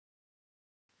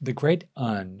the great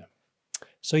Un.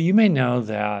 So you may know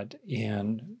that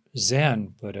in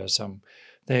Zen Buddhism,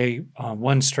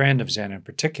 one strand of Zen in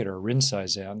particular, Rinzai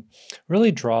Zen,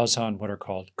 really draws on what are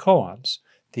called koans,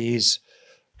 these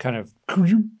kind of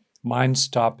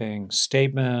mind-stopping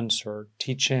statements or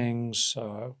teachings,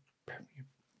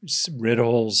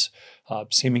 riddles,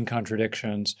 seeming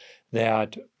contradictions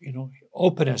that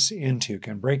open us into,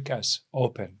 can break us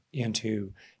open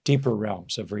into deeper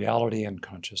realms of reality and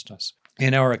consciousness.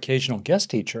 And our occasional guest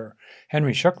teacher,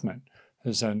 Henry Schuckman,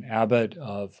 who's an abbot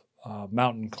of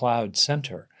Mountain Cloud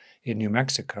Center in New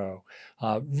Mexico,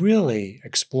 really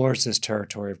explores this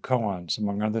territory of koans,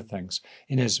 among other things,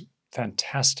 in his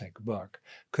fantastic book.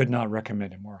 Could not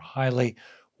recommend it more highly,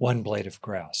 One Blade of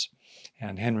Grass.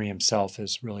 And Henry himself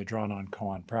is really drawn on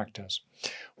koan practice.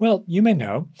 Well, you may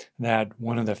know that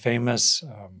one of the famous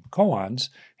koans,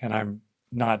 and I'm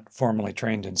not formally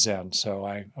trained in Zen, so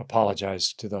I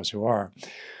apologize to those who are,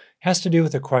 has to do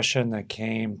with a question that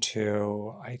came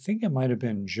to, I think it might have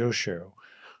been Joshu,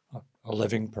 a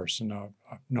living person,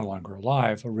 no longer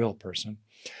alive, a real person,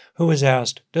 who was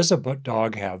asked, does a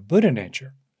dog have Buddha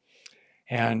nature?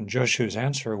 And Joshu's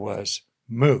answer was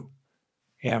mu,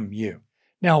 M-U.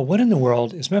 Now, what in the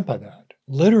world is meant by that?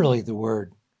 Literally, the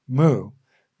word mu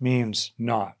means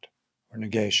not or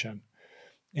negation.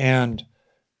 And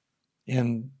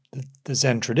in the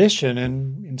Zen tradition,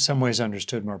 and in some ways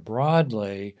understood more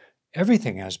broadly,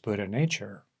 everything has Buddha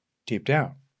nature deep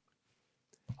down.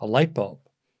 A light bulb,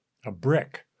 a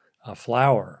brick, a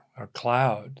flower, a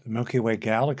cloud, the Milky Way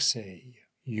galaxy,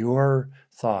 your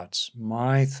thoughts,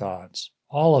 my thoughts,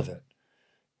 all of it,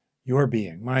 your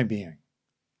being, my being.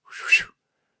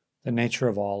 The nature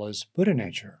of all is Buddha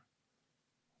nature.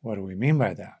 What do we mean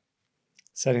by that?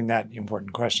 Setting that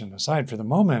important question aside for the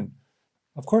moment,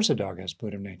 of course a dog has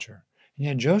Buddha nature. And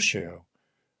yet Joshu,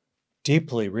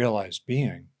 deeply realized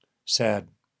being, said,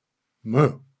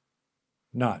 mu,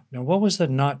 not. Now what was the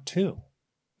not to?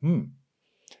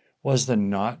 Was the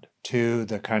not to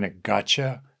the kind of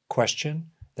gotcha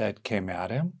question that came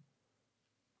at him?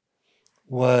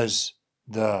 Was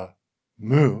the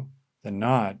mu, the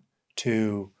not,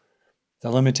 to the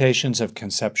limitations of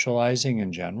conceptualizing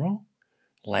in general?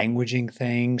 Languaging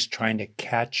things, trying to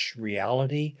catch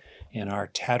reality in our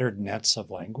tattered nets of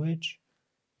language?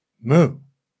 Mu.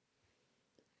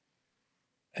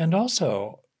 And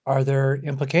also, are there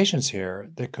implications here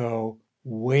that go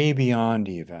way beyond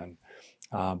even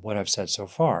what I've said so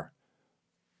far?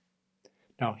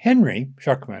 Now, Henry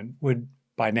Schuckman would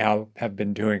by now have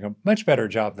been doing a much better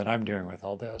job than I'm doing with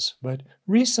all this, but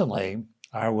recently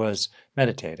I was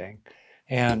meditating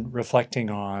and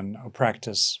reflecting on a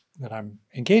practice that I'm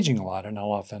engaging a lot, and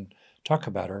I'll often talk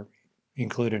about or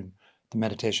include in the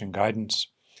meditation guidance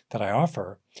that I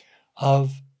offer,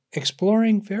 of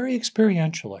exploring very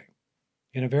experientially,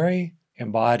 in a very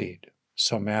embodied,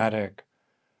 somatically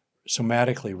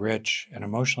rich and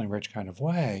emotionally rich kind of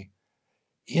way,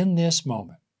 in this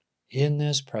moment, in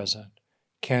this present,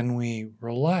 can we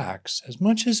relax as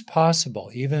much as possible,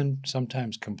 even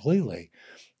sometimes completely,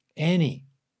 any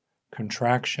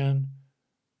contraction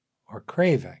or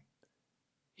craving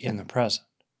in the present.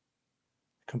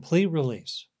 Complete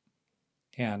release.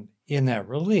 And in that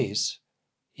release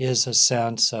is a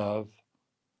sense of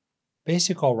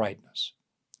basic all-rightness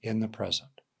in the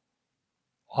present,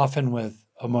 often with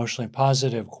emotionally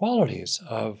positive qualities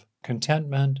of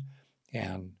contentment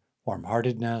and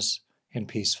warm-heartedness and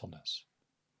peacefulness.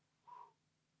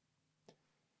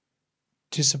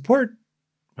 To support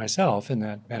myself in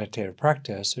that meditative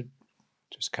practice, it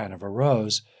just kind of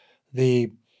arose,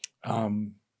 the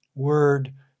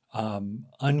word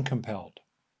uncompelled.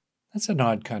 That's an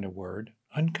odd kind of word,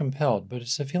 uncompelled, but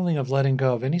it's a feeling of letting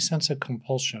go of any sense of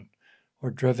compulsion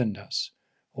or drivenness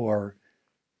or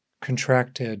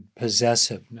contracted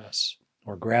possessiveness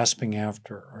or grasping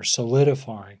after or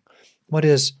solidifying what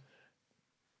is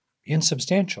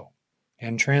insubstantial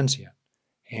and transient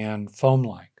and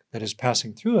foam-like that is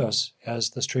passing through us as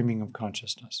the streaming of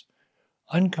consciousness.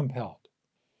 Uncompelled.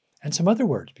 And some other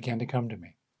words began to come to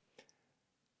me.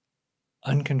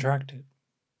 Uncontracted,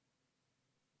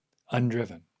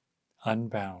 undriven,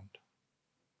 unbound.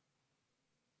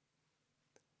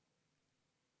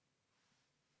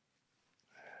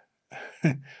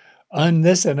 On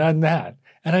this and on that.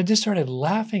 And I just started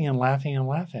laughing and laughing and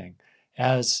laughing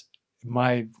as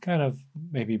my kind of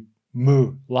maybe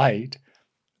mu light,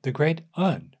 the great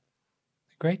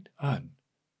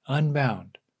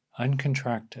unbound,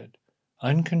 uncontracted,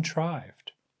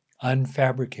 uncontrived,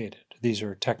 unfabricated. These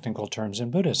are technical terms in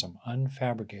Buddhism.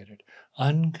 Unfabricated,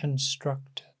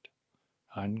 unconstructed.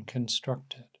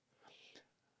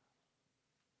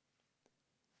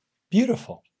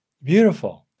 Beautiful,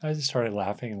 beautiful. I just started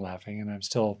laughing and laughing, and I'm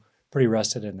still pretty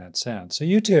rested in that sense. So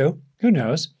you too, who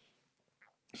knows,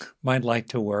 might like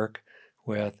to work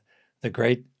with the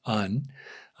great uh,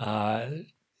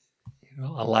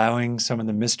 allowing some of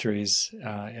the mysteries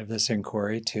of this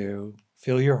inquiry to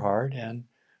fill your heart and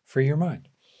free your mind.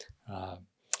 Uh,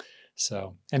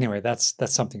 so anyway, that's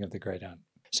something of the great un.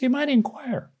 So you might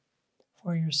inquire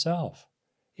for yourself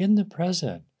in the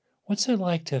present, what's it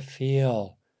like to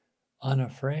feel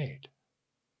unafraid,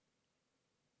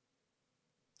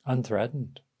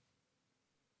 unthreatened,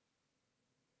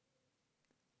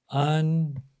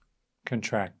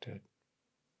 uncontracted,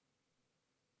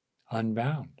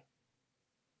 unbound?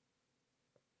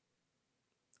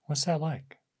 What's that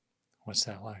like? What's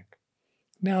that like?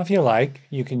 Now, if you like,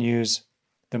 you can use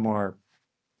the more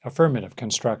affirmative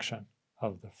construction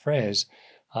of the phrase.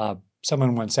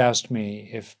 Someone once asked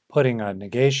me if putting a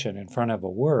negation in front of a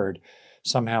word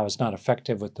somehow is not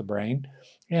effective with the brain.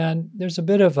 And there's a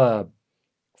bit of a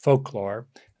folklore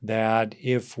that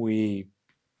if we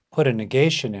put a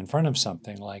negation in front of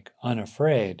something like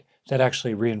unafraid, that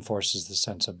actually reinforces the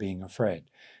sense of being afraid.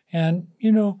 And,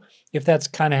 if that's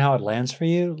kind of how it lands for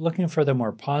you, looking for the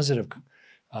more positive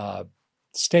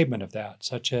statement of that,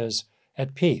 such as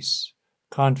at peace,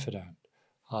 confident,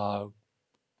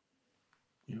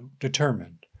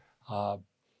 determined,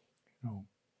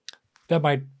 that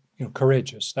might,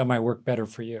 courageous, that might work better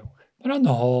for you. But on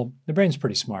the whole, the brain's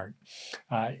pretty smart.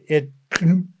 It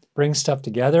brings stuff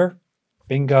together,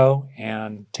 bingo,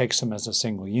 and takes them as a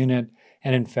single unit.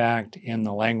 And in fact, in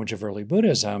the language of early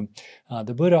Buddhism,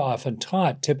 the Buddha often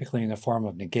taught typically in the form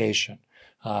of negation,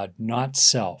 not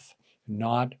self,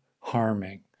 not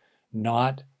harming,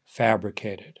 not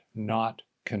fabricated, not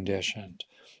conditioned,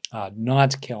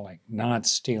 not killing, not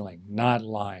stealing, not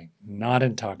lying, not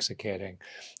intoxicating,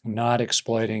 not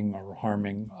exploiting or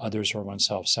harming others or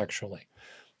oneself sexually.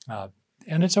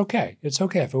 And it's okay. It's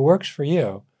okay. If it works for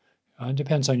you, it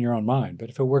depends on your own mind, but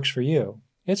if it works for you,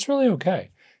 it's really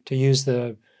okay to use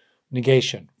the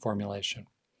negation formulation.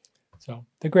 So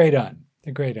the great un.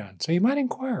 So you might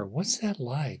inquire, what's that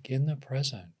like in the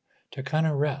present to kind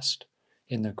of rest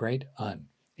in the great un,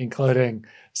 including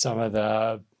some of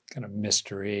the kind of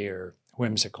mystery or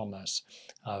whimsicalness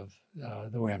of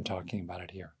the way I'm talking about it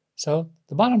here. So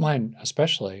the bottom line,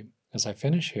 especially as I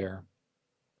finish here,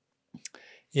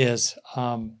 is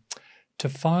to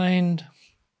find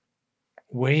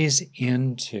ways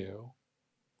into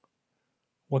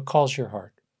what calls your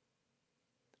heart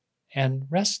and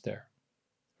rest there.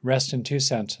 Rest in two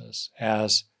senses,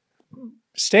 as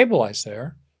stabilize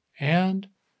there and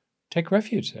take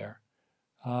refuge there.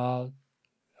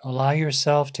 Allow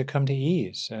yourself to come to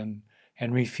ease and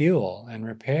refuel and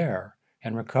repair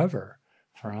and recover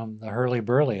from the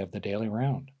hurly-burly of the daily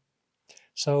round.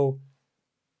 So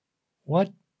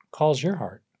what calls your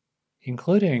heart,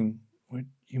 including what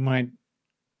you might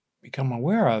become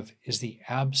aware of, is the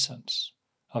absence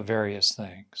of various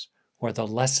things, or the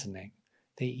lessening,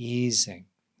 the easing,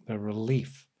 the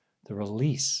relief, the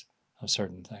release of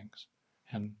certain things.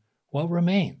 And what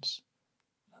remains?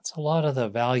 That's a lot of the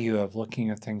value of looking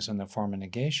at things in the form of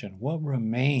negation. What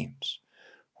remains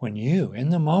when you,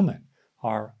 in the moment,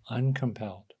 are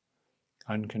uncompelled,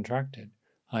 uncontracted,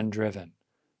 undriven,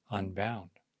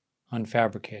 unbound,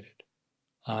 unfabricated,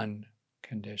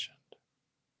 unconditioned?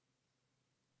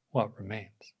 What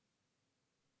remains?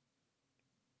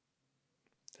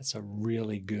 That's a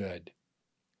really good,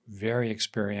 very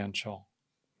experiential,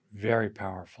 very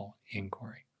powerful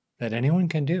inquiry that anyone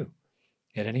can do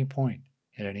at any point,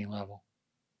 at any level.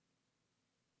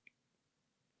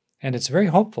 And it's very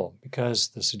hopeful, because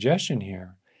the suggestion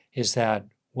here is that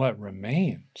what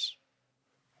remains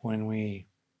when we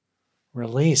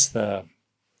release the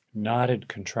knotted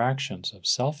contractions of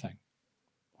selfing,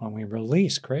 when we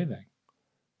release craving,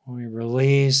 when we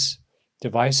release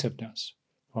divisiveness,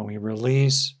 when we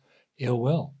release ill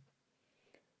will,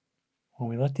 when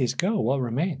we let these go, what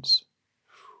remains?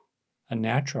 A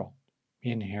natural,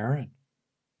 inherent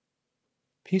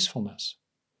peacefulness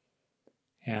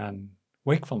and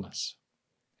wakefulness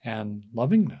and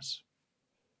lovingness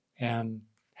and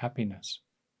happiness.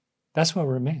 That's what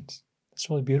remains. It's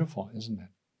really beautiful, isn't it?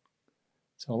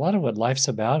 So a lot of what life's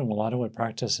about and a lot of what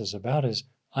practice is about is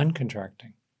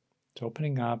uncontracting. It's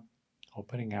opening up,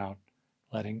 opening out,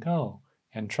 letting go,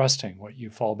 and trusting what you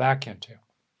fall back into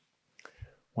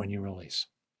when you release.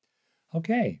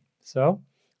 Okay, so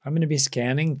I'm going to be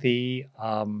scanning the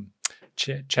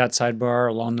chat sidebar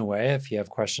along the way if you have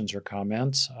questions or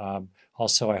comments.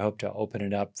 Also, I hope to open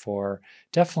it up for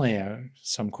definitely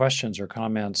some questions or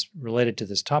comments related to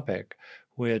this topic,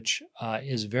 which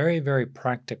is very, very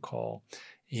practical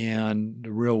in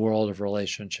the real world of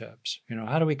relationships.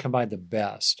 How do we combine the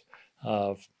best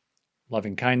of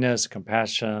loving kindness,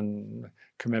 compassion,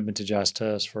 commitment to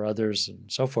justice for others,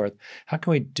 and so forth? How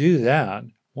can we do that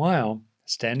while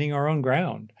standing our own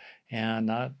ground and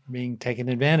not being taken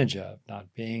advantage of,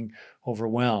 not being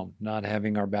overwhelmed, not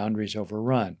having our boundaries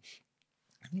overrun,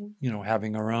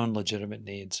 having our own legitimate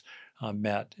needs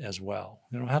met as well?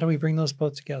 How do we bring those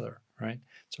both together, right?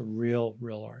 It's a real,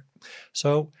 real art.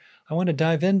 So I want to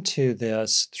dive into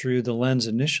this through the lens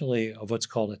initially of what's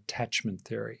called attachment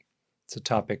theory. It's a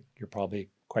topic you're probably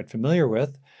quite familiar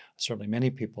with. Certainly many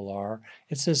people are.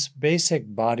 It's this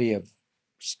basic body of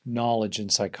knowledge in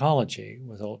psychology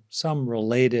with some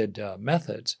related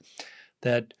methods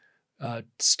that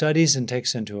studies and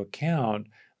takes into account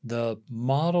the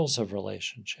models of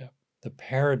relationship, the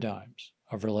paradigms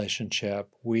of relationship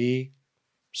we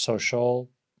social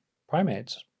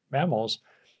primates, mammals,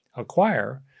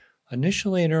 acquire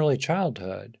initially in early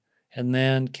childhood and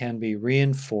then can be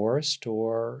reinforced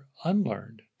or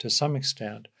unlearned to some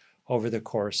extent over the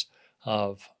course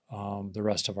of the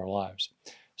rest of our lives.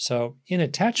 So in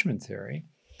attachment theory,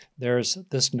 there's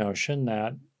this notion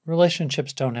that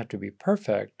relationships don't have to be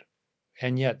perfect,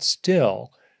 and yet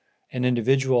still an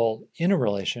individual in a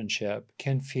relationship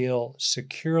can feel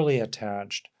securely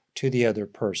attached to the other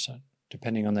person,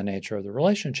 depending on the nature of the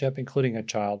relationship, including a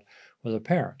child with a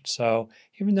parent. So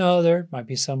even though there might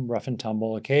be some rough and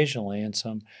tumble occasionally and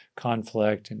some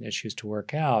conflict and issues to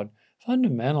work out,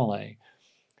 fundamentally,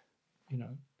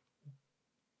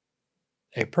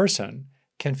 a person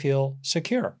can feel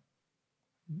secure,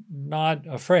 not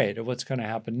afraid of what's going to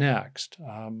happen next,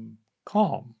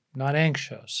 calm, not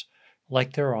anxious,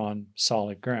 like they're on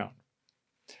solid ground.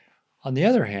 On the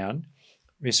other hand,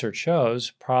 research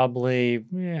shows probably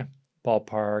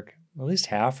ballpark, at least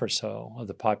half or so of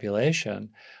the population,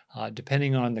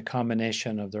 depending on the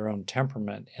combination of their own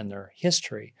temperament and their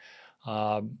history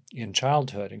in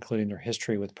childhood, including their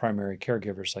history with primary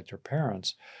caregivers like their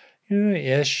parents,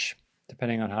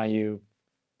 depending on how you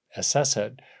assess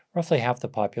it, roughly half the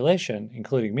population,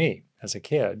 including me as a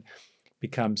kid,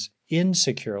 becomes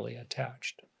insecurely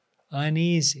attached,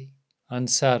 uneasy,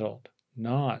 unsettled,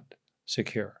 not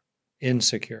secure,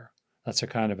 insecure. That's a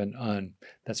kind of an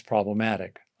that's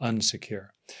problematic, unsecure.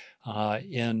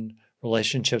 In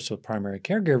relationships with primary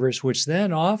caregivers, which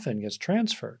then often gets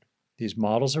transferred. These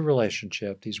models of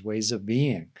relationship, these ways of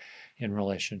being in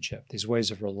relationship, these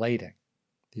ways of relating,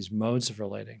 these modes of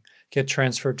relating get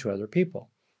transferred to other people,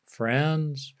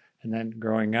 friends, and then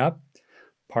growing up,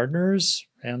 partners,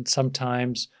 and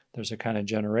sometimes there's a kind of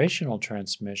generational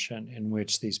transmission in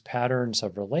which these patterns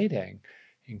of relating,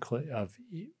 of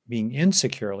being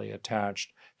insecurely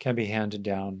attached, can be handed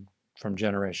down from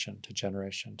generation to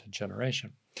generation to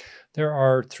generation. There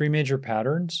are three major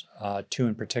patterns, two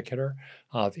in particular,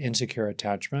 of insecure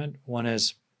attachment. One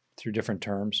is through different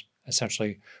terms.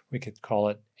 Essentially, we could call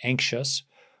it anxious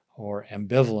or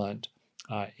ambivalent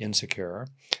insecure.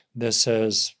 This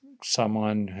is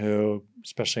someone who,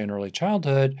 especially in early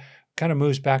childhood, kind of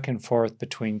moves back and forth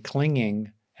between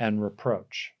clinging and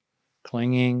reproach.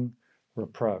 Clinging,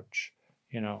 reproach.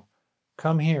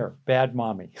 Come here, bad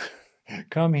mommy.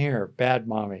 Come here, bad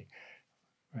mommy.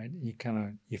 Right?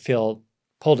 You feel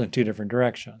pulled in two different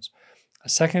directions. A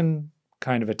second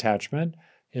kind of attachment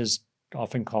is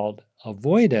often called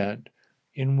avoidant,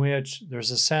 in which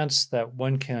there's a sense that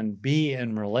one can be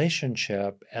in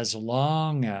relationship as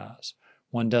long as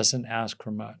one doesn't ask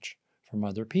for much from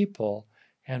other people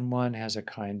and one has a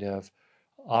kind of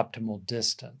optimal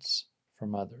distance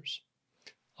from others.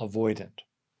 Avoidant.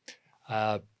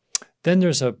 Then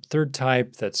there's a third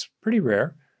type that's pretty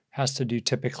rare, has to do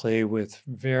typically with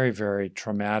very, very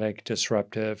traumatic,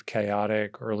 disruptive,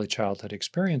 chaotic early childhood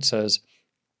experiences.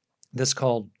 That's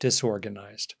called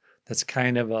disorganized. That's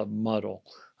kind of a muddle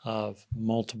of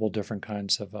multiple different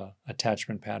kinds of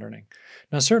attachment patterning.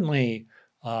 Now, certainly,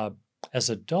 as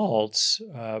adults,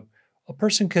 a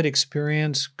person could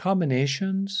experience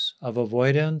combinations of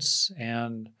avoidance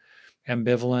and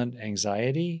ambivalent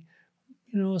anxiety,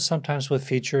 sometimes with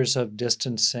features of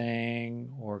distancing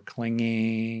or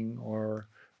clinging or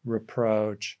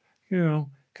reproach, kind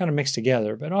of mixed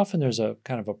together. But often there's a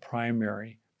kind of a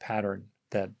primary pattern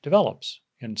that develops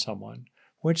in someone,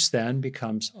 which then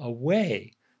becomes a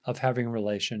way of having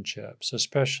relationships,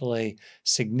 especially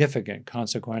significant,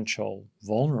 consequential,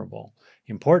 vulnerable,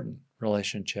 important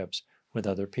relationships with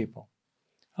other people.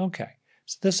 Okay,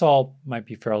 so this all might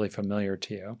be fairly familiar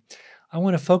to you. I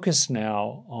want to focus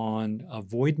now on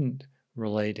avoidant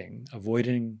relating,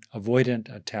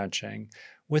 avoidant attaching,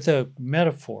 with a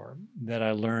metaphor that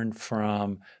I learned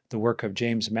from the work of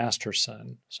James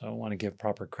Masterson. So I want to give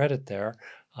proper credit there,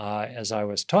 as I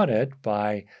was taught it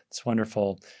by this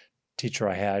wonderful teacher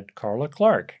I had, Carla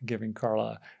Clark, giving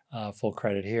Carla full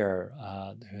credit here,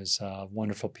 who's a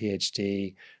wonderful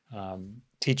PhD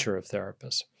teacher of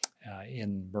therapists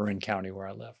in Marin County, where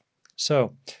I live.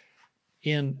 So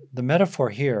in the metaphor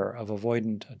here of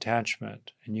avoidant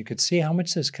attachment, and you could see how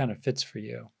much this kind of fits for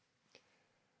you,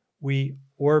 we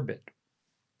orbit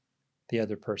the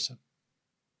other person.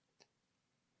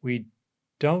 We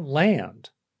don't land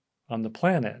on the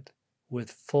planet with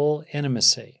full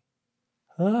intimacy.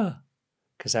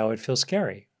 Because that would feel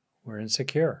scary. We're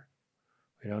insecure.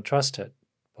 We don't trust it.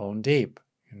 Bone deep.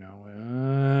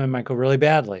 It might go really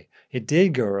badly. It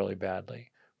did go really badly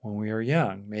when we were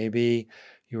young. Maybe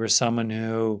you were someone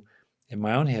who, in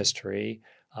my own history,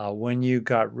 when you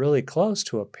got really close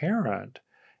to a parent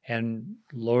and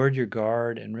lowered your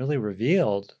guard and really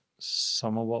revealed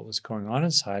some of what was going on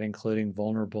inside, including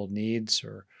vulnerable needs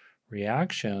or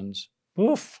reactions,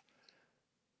 oof,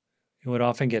 it would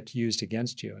often get used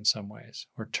against you in some ways,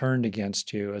 or turned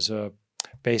against you as a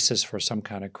basis for some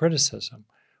kind of criticism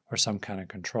or some kind of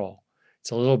control.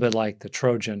 It's a little bit like the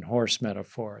Trojan horse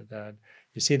metaphor, that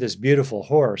you see this beautiful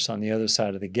horse on the other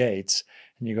side of the gates,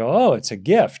 and you go, oh, it's a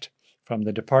gift from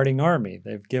the departing army.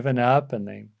 They've given up and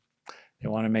they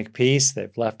want to make peace.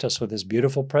 They've left us with this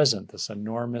beautiful present, this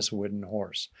enormous wooden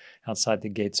horse outside the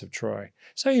gates of Troy.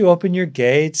 So you open your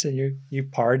gates and you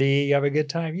party, you have a good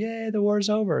time. Yay, the war's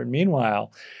over. And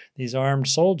meanwhile, these armed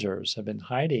soldiers have been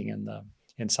hiding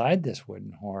inside this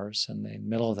wooden horse. And in the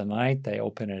middle of the night, they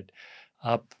open it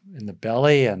up in the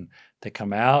belly and they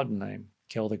come out and they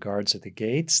kill the guards at the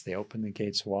gates. They open the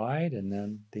gates wide, and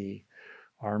then the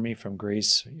army from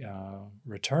Greece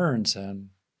returns and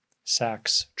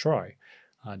sacks Troy.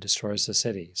 Destroys the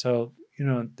city. So,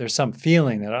 there's some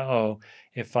feeling that,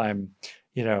 if I'm,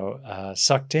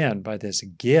 sucked in by this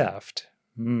gift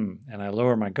and I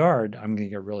lower my guard, I'm going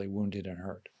to get really wounded and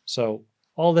hurt. So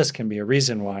all this can be a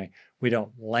reason why we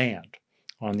don't land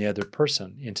on the other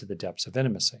person into the depths of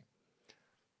intimacy.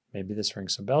 Maybe this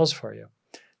rings some bells for you.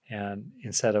 And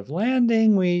instead of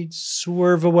landing, we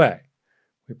swerve away.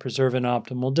 We preserve an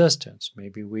optimal distance.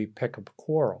 Maybe we pick up a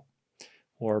quarrel,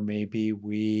 or maybe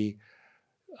we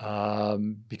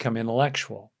become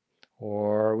intellectual,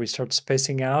 or we start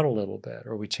spacing out a little bit,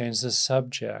 or we change the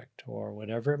subject, or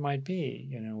whatever it might be.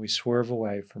 We swerve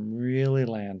away from really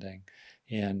landing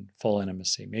in full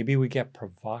intimacy. Maybe we get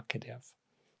provocative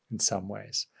in some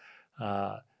ways,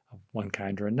 of one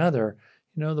kind or another.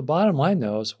 The bottom line,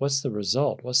 though, is what's the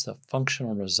result? What's the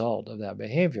functional result of that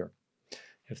behavior?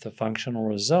 If the functional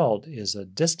result is a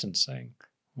distancing,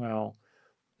 well,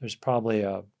 there's probably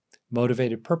a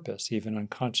motivated purpose, even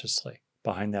unconsciously,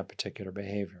 behind that particular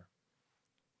behavior.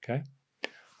 Okay?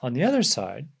 On the other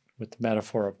side, with the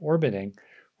metaphor of orbiting,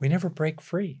 we never break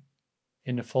free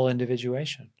into full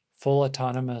individuation, full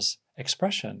autonomous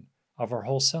expression of our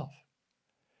whole self.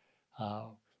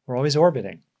 We're always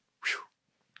orbiting.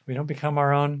 We don't become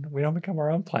our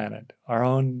own planet, our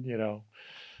own,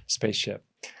 spaceship.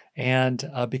 And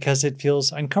because it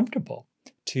feels uncomfortable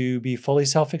to be fully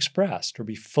self-expressed or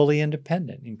be fully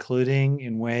independent, including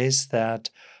in ways that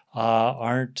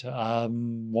aren't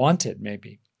wanted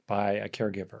maybe by a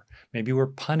caregiver. Maybe we're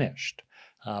punished.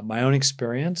 My own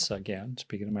experience, again,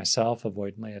 speaking of myself,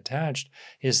 avoidantly attached,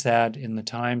 is that in the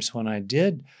times when I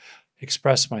did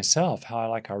express myself,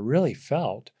 how I really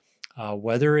felt,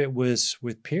 whether it was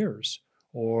with peers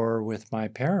or with my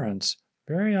parents,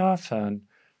 very often,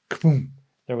 kaboom,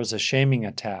 there was a shaming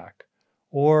attack.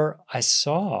 Or I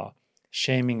saw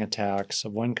shaming attacks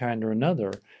of one kind or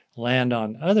another land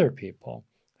on other people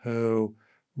who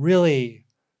really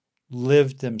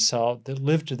lived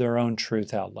their own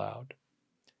truth out loud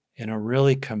in a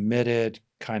really committed,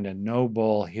 kind of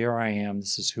noble, here I am,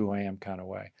 this is who I am kind of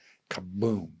way.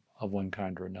 Kaboom, of one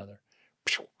kind or another.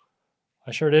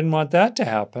 I sure didn't want that to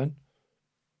happen.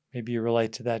 Maybe you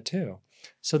relate to that too.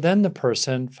 So then the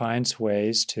person finds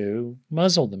ways to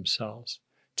muzzle themselves,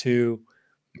 to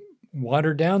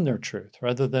water down their truth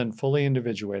rather than fully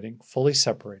individuating, fully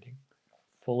separating,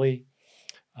 fully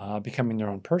becoming their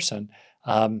own person.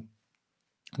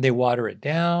 They water it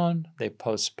down, they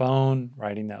postpone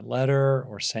writing that letter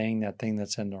or saying that thing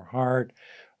that's in their heart,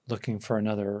 looking for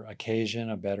another occasion,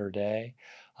 a better day.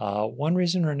 One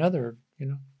reason or another,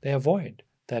 they avoid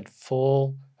that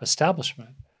full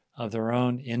establishment of their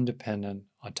own independent,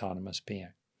 autonomous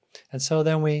being. And so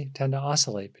then we tend to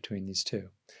oscillate between these two.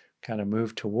 Kind of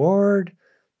move toward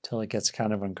till it gets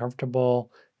kind of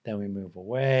uncomfortable. Then we move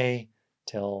away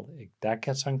till that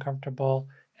gets uncomfortable.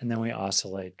 And then we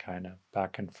oscillate kind of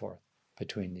back and forth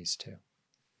between these two.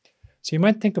 So you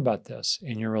might think about this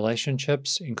in your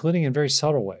relationships, including in very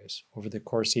subtle ways over the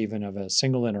course even of a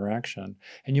single interaction.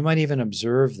 And you might even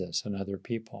observe this in other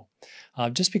people.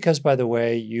 Just because, by the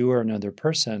way, you or another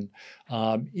person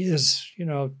is,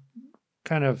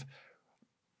 kind of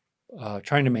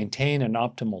trying to maintain an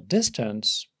optimal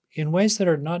distance in ways that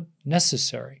are not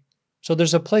necessary. So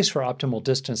there's a place for optimal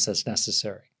distance that's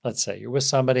necessary. Let's say you're with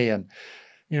somebody and,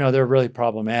 they're really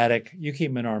problematic. You keep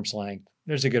them at arm's length.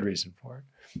 There's a good reason for it.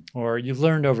 Or you've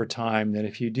learned over time that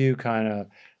if you do kind of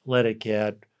let it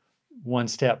get one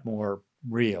step more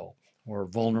real or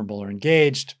vulnerable or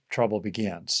engaged, trouble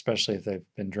begins, especially if they've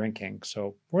been drinking.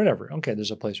 So whatever, okay,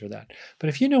 there's a place for that. But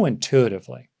if you know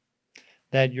intuitively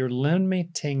that you're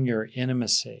limiting your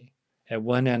intimacy at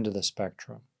one end of the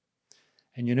spectrum,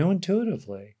 and you know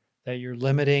intuitively that you're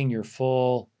limiting your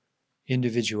full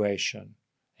individuation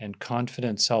and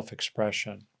confident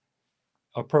self-expression,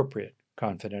 appropriate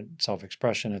confident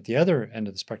self-expression at the other end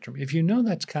of the spectrum, if you know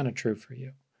that's kind of true for you,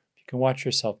 you can watch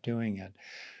yourself doing it.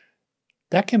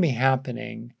 That can be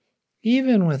happening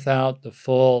even without the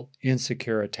full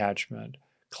insecure attachment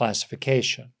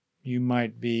classification. You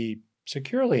might be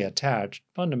securely attached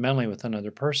fundamentally with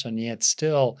another person, yet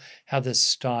still have this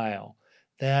style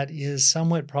that is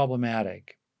somewhat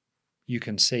problematic, you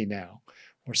can see now,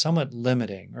 or somewhat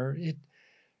limiting, or it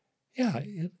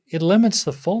limits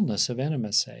the fullness of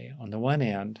intimacy on the one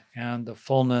end and the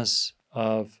fullness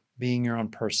of being your own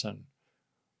person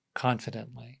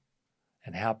confidently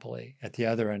and happily at the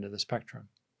other end of the spectrum.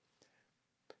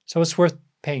 So it's worth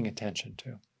paying attention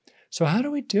to. So how do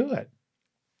we do it?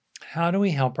 How do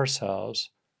we help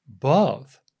ourselves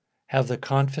both have the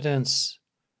confidence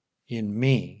in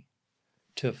me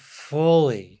to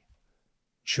fully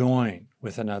join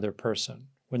with another person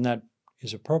when that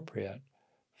is appropriate,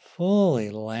 fully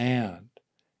land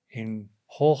in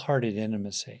wholehearted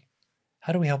intimacy?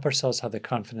 How do we help ourselves have the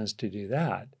confidence to do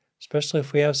that, especially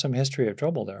if we have some history of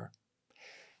trouble there?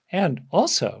 And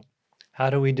also, how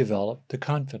do we develop the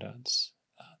confidence,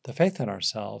 the faith in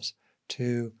ourselves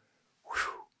to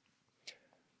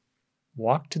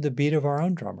walk to the beat of our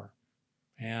own drummer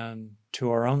and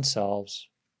to our own selves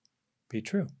be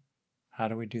true? How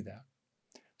do we do that?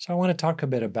 So I want to talk a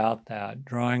bit about that,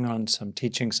 drawing on some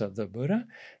teachings of the Buddha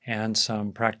and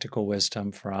some practical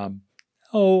wisdom from,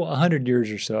 100 years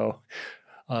or so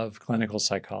of clinical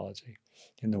psychology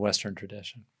in the Western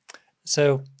tradition.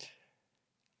 So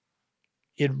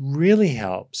it really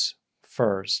helps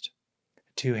first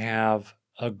to have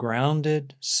a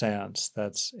grounded sense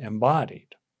that's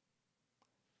embodied,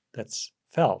 that's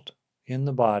felt in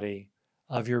the body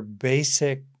of your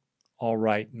basic all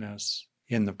rightness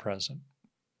in the present.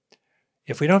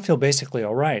 If we don't feel basically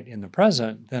all right in the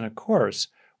present, then of course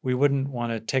we wouldn't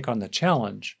want to take on the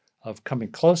challenge of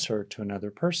coming closer to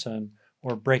another person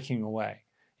or breaking away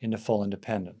into full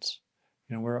independence.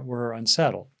 We're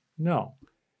unsettled. No.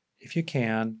 If you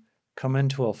can, come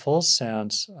into a full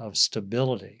sense of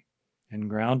stability and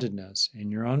groundedness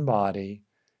in your own body,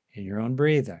 in your own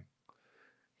breathing,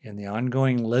 in the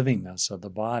ongoing livingness of the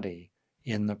body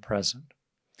in the present.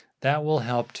 That will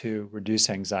help to reduce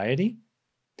anxiety.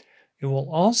 It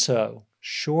will also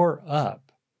shore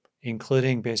up,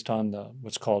 including based on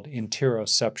what's called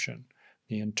interoception,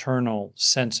 the internal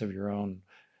sense of your own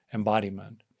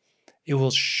embodiment. It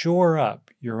will shore up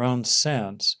your own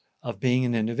sense of being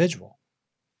an individual,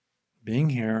 being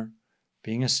here,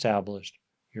 being established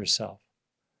yourself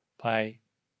by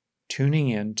tuning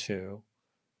into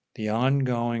the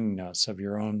ongoingness of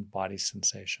your own body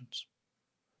sensations.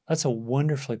 That's a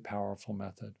wonderfully powerful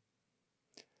method.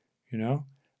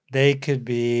 They could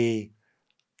be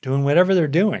doing whatever they're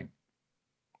doing.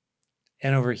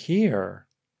 And over here,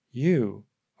 you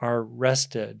are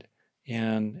rested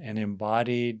in an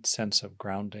embodied sense of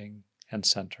grounding and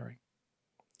centering.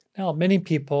 Now, many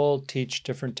people teach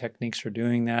different techniques for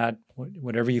doing that.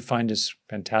 Whatever you find is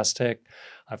fantastic.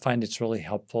 I find it's really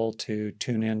helpful to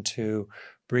tune into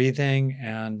breathing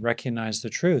and recognize the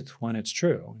truth when it's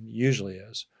true. It usually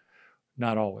is,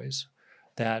 not always.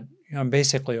 That I'm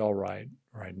basically all right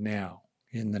now,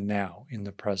 in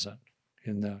the present,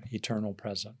 in the eternal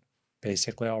present.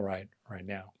 Basically all right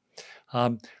now.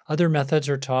 Other methods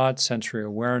are taught: sensory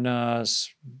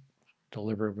awareness,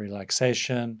 deliberate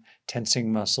relaxation,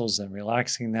 tensing muscles and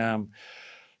relaxing them,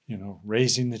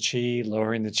 raising the chi,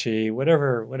 lowering the chi,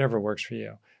 whatever works for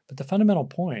you. But the fundamental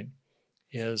point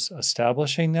is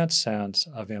establishing that sense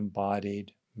of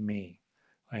embodied me.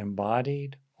 I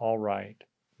embodied, all right,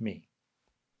 me.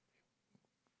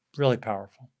 Really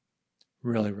powerful.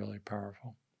 Really, really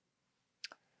powerful.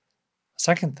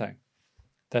 Second thing,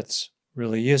 that's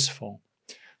really useful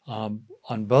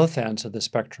on both ends of the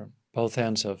spectrum, both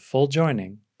ends of full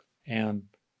joining and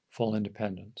full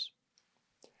independence,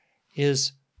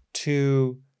 is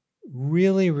to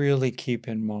really, really keep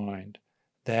in mind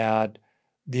that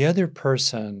the other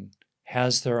person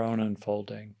has their own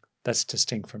unfolding that's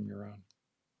distinct from your own.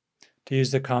 To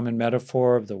use the common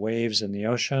metaphor of the waves in the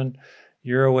ocean,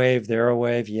 you're a wave, they're a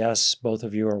wave. Yes, both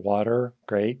of you are water.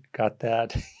 Great, got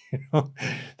that.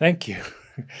 Thank you.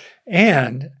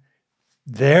 And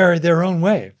they're their own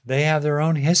wave. They have their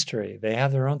own history. They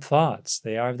have their own thoughts.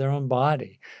 They have their own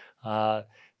body.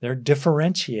 They're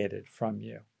differentiated from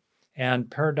you.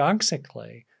 And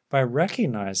paradoxically, by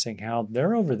recognizing how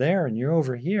they're over there and you're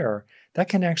over here, that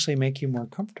can actually make you more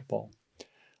comfortable.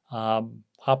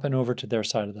 Hopping over to their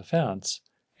side of the fence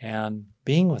and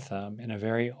being with them in a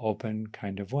very open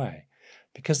kind of way.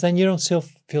 Because then you don't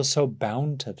feel so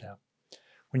bound to them.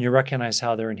 When you recognize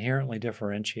how they're inherently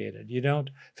differentiated, you don't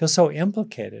feel so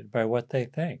implicated by what they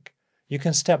think. You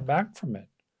can step back from it.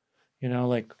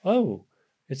 Like, oh,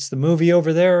 it's the movie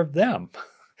over there of them.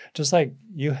 Just like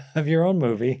you have your own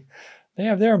movie, they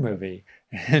have their movie.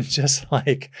 And just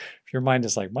like if your mind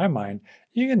is like my mind,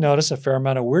 you can notice a fair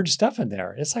amount of weird stuff in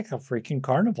there. It's like a freaking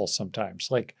carnival sometimes.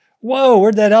 Like, whoa,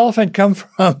 where'd that elephant come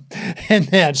from? And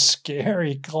that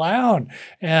scary clown.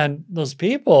 And those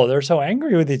people, they're so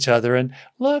angry with each other. And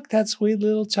look, that sweet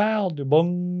little child,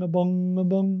 bong, bong,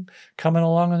 bong, coming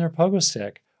along on their pogo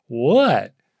stick.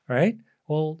 What? Right?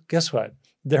 Well, guess what?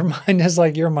 Their mind is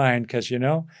like your mind because,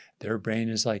 their brain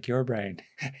is like your brain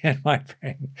and my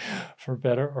brain, for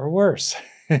better or worse.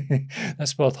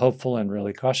 That's both hopeful and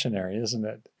really cautionary, isn't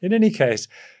it? In any case,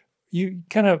 you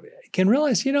kind of can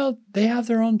realize, they have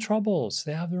their own troubles.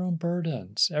 They have their own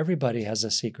burdens. Everybody has a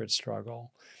secret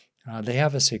struggle. They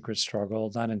have a secret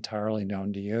struggle, not entirely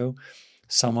known to you.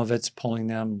 Some of it's pulling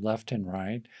them left and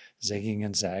right, zigging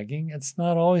and zagging. It's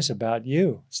not always about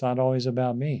you. It's not always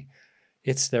about me.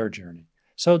 It's their journey.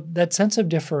 So that sense of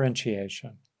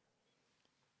differentiation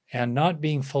and not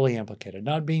being fully implicated,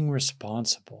 not being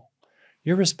responsible.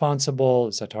 You're responsible,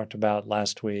 as I talked about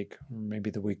last week, or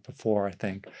maybe the week before, I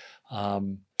think,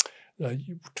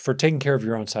 for taking care of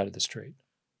your own side of the street.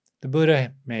 The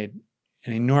Buddha made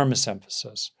an enormous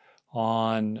emphasis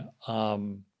on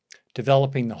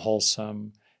developing the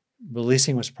wholesome,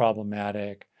 releasing what's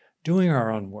problematic, doing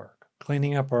our own work,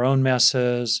 cleaning up our own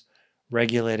messes,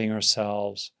 regulating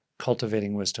ourselves,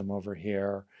 cultivating wisdom over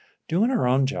here, doing our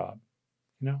own job,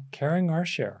 carrying our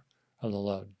share of the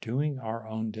load, doing our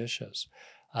own dishes.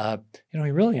 He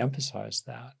really emphasized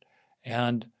that.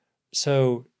 And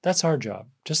so that's our job.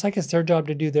 Just like it's their job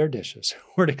to do their dishes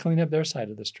or to clean up their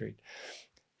side of the street.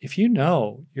 If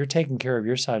you're taking care of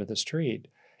your side of the street,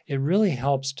 it really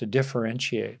helps to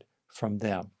differentiate from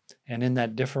them. And in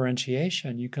that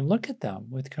differentiation, you can look at them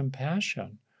with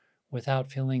compassion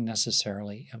without feeling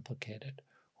necessarily implicated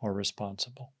or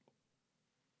responsible.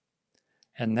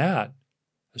 And that,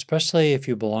 especially if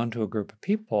you belong to a group of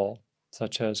people,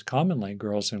 such as commonly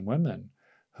girls and women,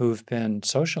 who've been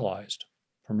socialized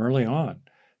from early on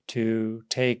to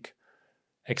take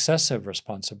excessive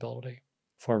responsibility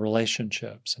for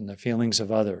relationships and the feelings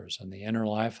of others and the inner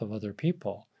life of other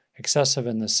people, excessive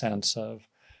in the sense of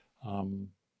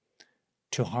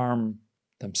to harm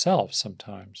themselves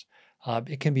sometimes.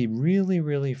 It can be really,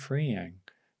 really freeing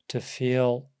to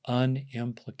feel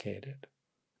unimplicated.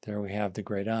 There we have the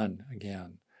great un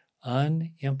again.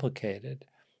 Unimplicated,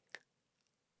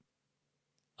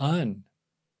 unburdened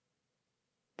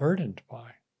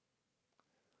by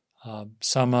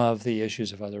some of the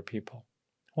issues of other people,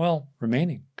 while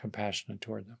remaining compassionate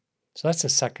toward them. So that's the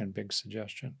second big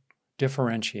suggestion,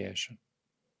 differentiation,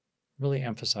 really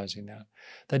emphasizing that.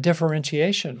 The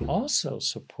differentiation also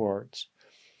supports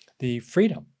the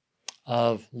freedom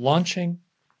of launching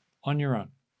on your own,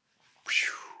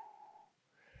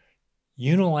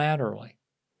 unilaterally,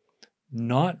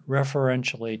 not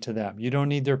referentially to them. You don't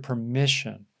need their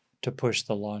permission to push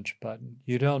the launch button.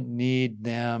 You don't need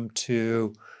them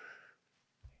to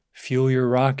fuel your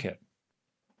rocket.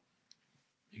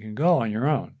 You can go on your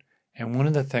own. And one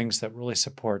of the things that really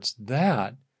supports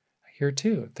that here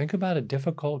too, think about a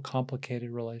difficult,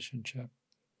 complicated relationship.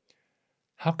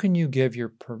 How can you give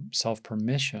yourself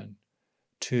permission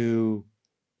to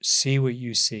see what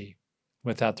you see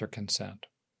without their consent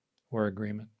or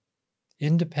agreement?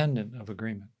 Independent of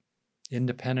agreement,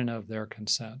 independent of their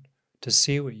consent, to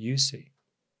see what you see.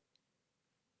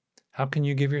 How can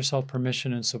you give yourself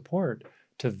permission and support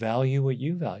to value what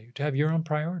you value, to have your own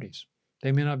priorities?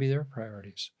 They may not be their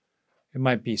priorities. It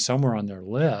might be somewhere on their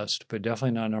list, but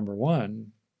definitely not number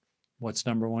one. What's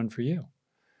number one for you?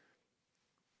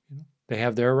 They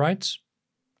have their rights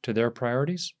to their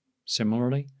priorities.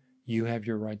 Similarly, you have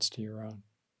your rights to your own.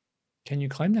 Can you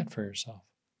claim that for yourself?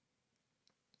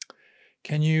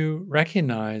 Can you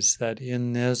recognize that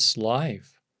in this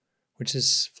life, which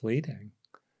is fleeting,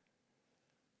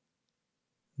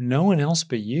 no one else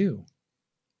but you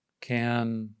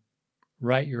can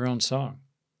write your own song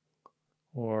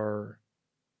or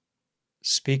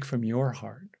speak from your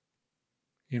heart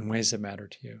in ways that matter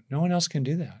to you? No one else can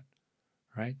do that,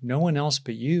 right? No one else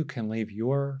but you can leave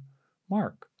your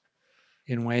mark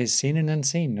in ways seen and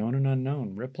unseen, known and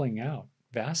unknown, rippling out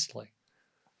vastly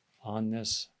on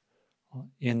this,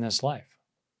 in this life,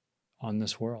 on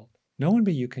this world. No one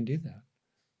but you can do that.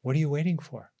 What are you waiting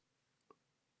for?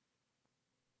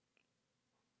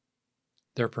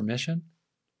 Their permission?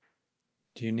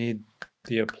 Do you need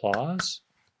the applause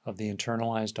of the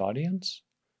internalized audience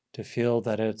to feel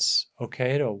that it's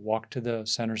okay to walk to the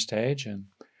center stage and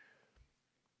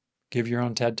give your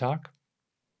own TED Talk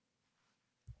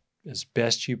as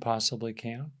best you possibly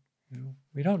can?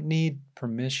 We don't need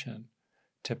permission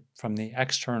from the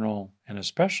external, and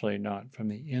especially not from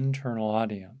the internal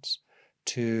audience,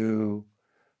 to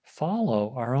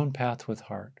follow our own path with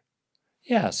heart.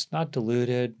 Yes, not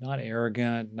deluded, not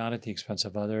arrogant, not at the expense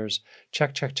of others.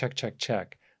 Check, check, check, check,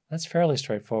 check. That's fairly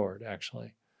straightforward,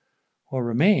 actually. What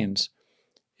remains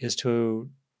is to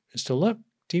look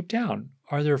deep down.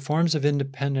 Are there forms of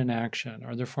independent action?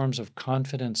 Are there forms of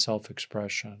confident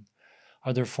self-expression?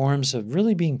 Are there forms of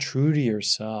really being true to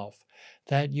yourself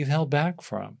that you've held back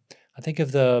from? I think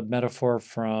of the metaphor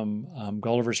from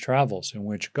Gulliver's Travels, in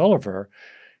which Gulliver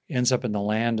ends up in the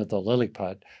land of the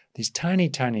Lilliput, these tiny,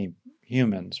 tiny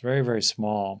humans, very, very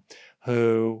small,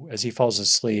 who, as he falls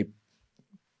asleep,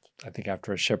 I think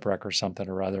after a shipwreck or something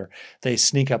or other, they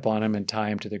sneak up on him and tie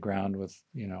him to the ground with,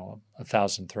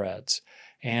 1,000 threads.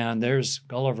 And there's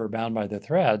Gulliver bound by the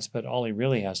threads, but all he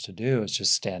really has to do is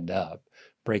just stand up,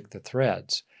 break the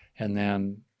threads, and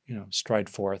then, stride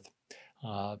forth,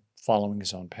 following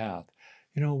his own path.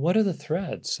 What are the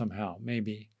threads somehow,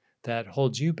 maybe, that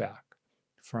holds you back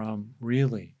from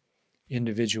really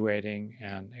individuating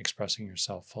and expressing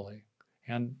yourself fully?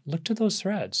 And look to those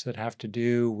threads that have to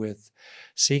do with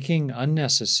seeking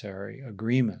unnecessary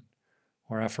agreement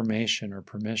or affirmation or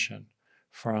permission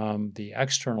from the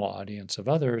external audience of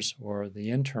others or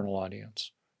the internal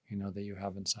audience, that you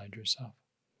have inside yourself.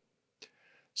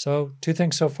 So 2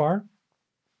 things so far.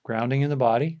 Grounding in the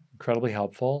body, incredibly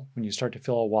helpful. When you start to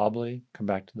feel all wobbly, come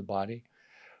back to the body.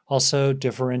 Also,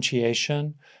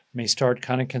 differentiation may start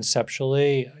kind of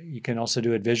conceptually. You can also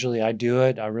do it visually. I do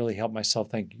it. I really help myself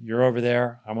think, you're over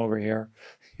there, I'm over here.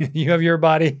 You have your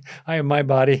body, I have my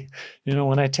body.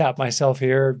 When I tap myself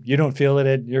here, you don't feel it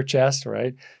in your chest,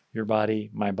 right? Your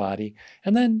body, my body.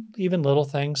 And then even little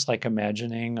things like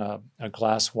imagining a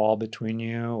glass wall between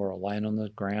you, or a line on the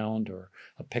ground, or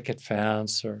a picket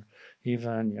fence, or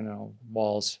even,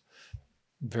 walls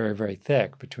very, very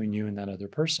thick between you and that other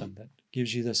person, that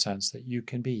gives you the sense that you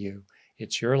can be you.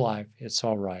 It's your life. It's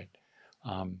all right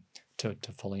to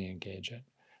fully engage it.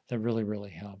 That really,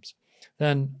 really helps.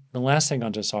 Then the last thing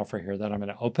I'll just offer here, that I'm going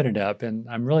to open it up, and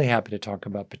I'm really happy to talk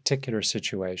about particular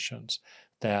situations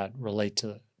that relate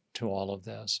to all of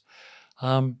this.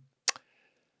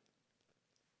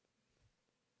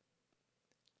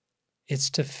 It's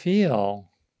to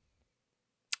feel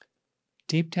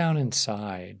deep down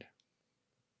inside,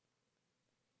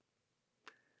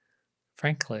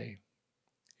 frankly,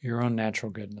 your own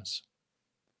natural goodness.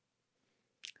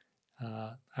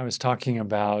 I was talking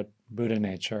about Buddha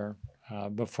nature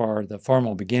before the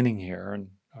formal beginning here, and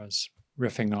I was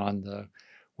riffing on the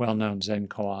well-known Zen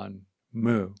koan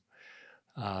Mu,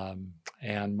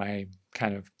 and my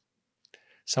kind of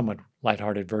somewhat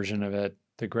lighthearted version of it,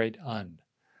 the great Un,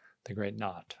 the great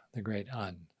not, the great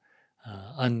Un,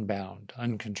 unbound,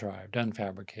 uncontrived,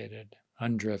 unfabricated,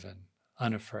 undriven,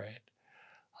 unafraid.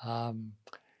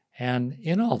 And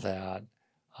in all that,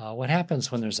 what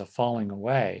happens when there's a falling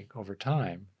away over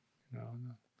time,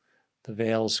 the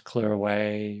veils clear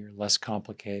away, you're less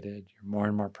complicated, you're more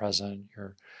and more present,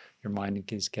 your mind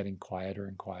is getting quieter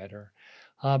and quieter.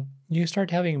 You start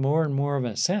having more and more of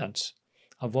a sense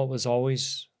of what was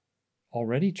always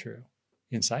already true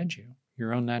inside you,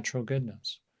 your own natural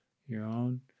goodness, your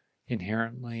own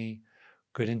inherently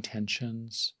good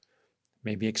intentions,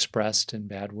 maybe expressed in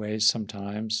bad ways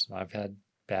sometimes. I've had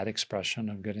bad expression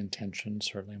of good intentions,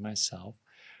 certainly myself.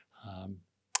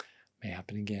 May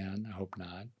happen again, I hope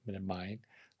not, but it might.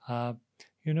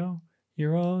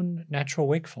 Your own natural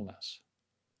wakefulness,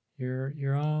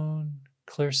 your own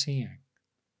clear seeing,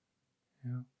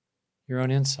 your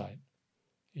own insight,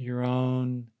 your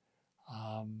own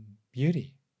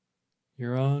beauty,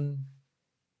 your own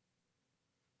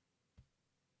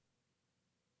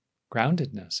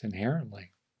groundedness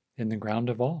inherently in the ground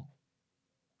of all,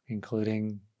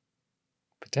 including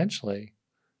potentially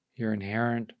your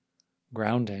inherent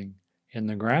grounding in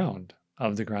the ground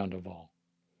of the ground of all,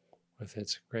 with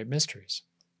its great mysteries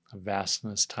of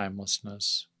vastness,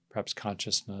 timelessness, perhaps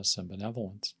consciousness and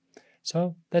benevolence.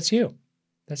 So that's you.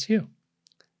 That's you.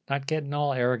 Not getting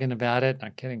all arrogant about it,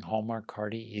 not getting Hallmark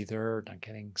cardy either, not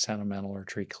getting sentimental or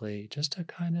treacly, just a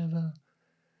kind of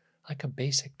like a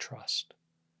basic trust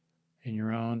in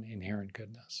your own inherent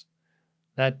goodness.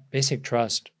 That basic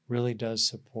trust really does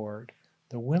support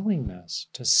the willingness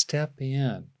to step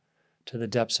in to the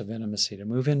depths of intimacy, to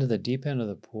move into the deep end of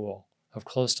the pool of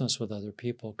closeness with other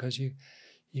people, because you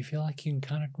feel like you can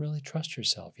kind of really trust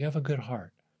yourself. You have a good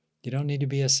heart. You don't need to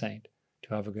be a saint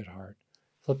to have a good heart.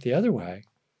 Flip the other way,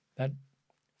 that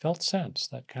felt sense,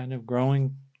 that kind of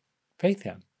growing faith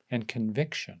in and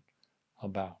conviction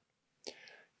about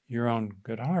your own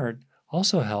good heart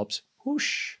also helps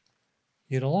whoosh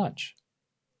you to launch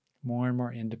more and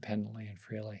more independently and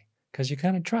freely, because you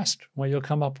kind of trust what you'll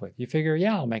come up with. You figure,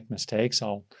 yeah, I'll make mistakes.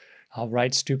 I'll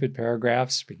write stupid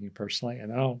paragraphs, speaking personally, and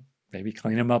then I'll maybe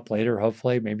clean them up later,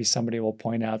 hopefully. Maybe somebody will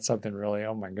point out something really,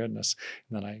 oh my goodness,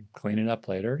 and then I clean it up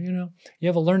later. You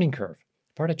have a learning curve.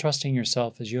 Part of trusting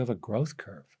yourself is you have a growth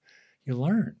curve. You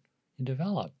learn, you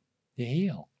develop, you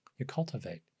heal, you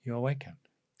cultivate, you awaken.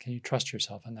 Can you trust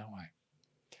yourself in that way?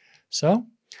 So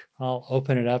I'll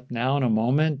open it up now in a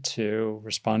moment to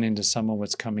responding to some of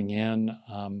what's coming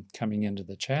into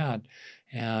the chat.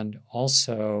 And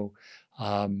also,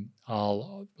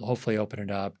 I'll hopefully open it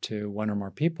up to one or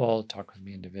more people, talk with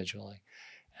me individually.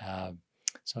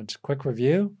 So just a quick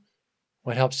review.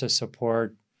 What helps to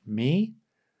support me?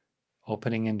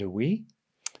 Opening into we.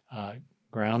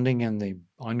 Grounding in the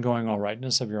ongoing all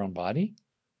rightness of your own body.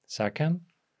 Second,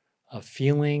 a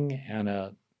feeling and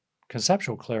a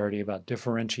conceptual clarity about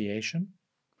differentiation,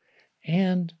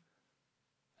 and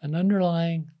an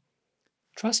underlying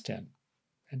trust in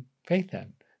and faith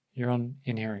in your own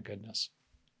inherent goodness.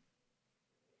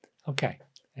 Okay,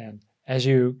 and as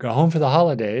you go home for the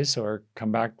holidays or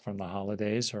come back from the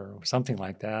holidays or something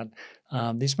like that,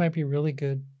 these might be really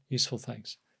good, useful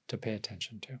things to pay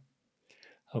attention to.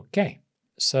 Okay,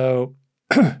 so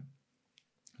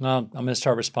I'm going to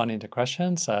start responding to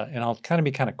questions, and I'll kind of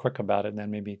be quick about it, and then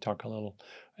maybe talk a little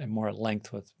more at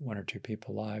length with one or two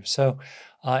people live. So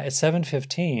at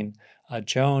 7:15,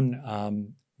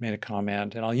 Joan made a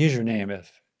comment, and I'll use your name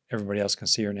if everybody else can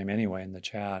see your name anyway in the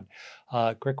chat.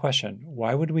 Great question.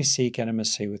 Why would we seek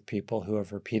intimacy with people who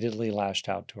have repeatedly lashed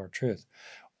out to our truth?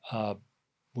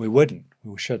 We wouldn't.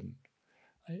 We shouldn't,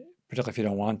 particularly if you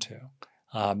don't want to.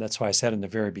 That's why I said in the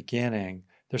very beginning,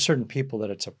 there's certain people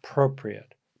that it's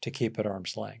appropriate to keep at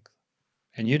arm's length.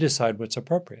 And you decide what's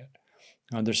appropriate.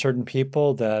 There's certain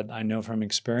people that I know from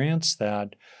experience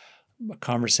that a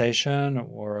conversation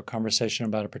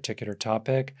about a particular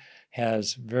topic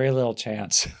has very little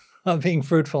chance of being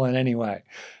fruitful in any way.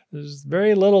 There's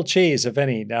very little cheese, if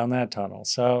any, down that tunnel.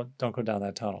 So don't go down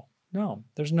that tunnel. No,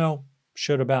 there's no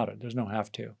should about it. There's no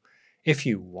have to. If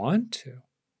you want to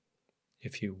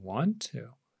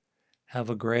have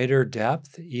a greater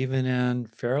depth, even in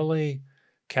fairly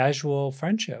casual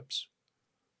friendships,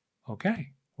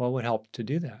 okay, what would help to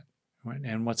do that?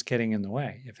 And what's getting in the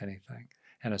way, if anything?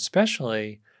 And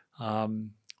especially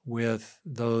with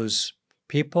those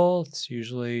people, it's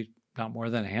usually not more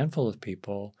than a handful of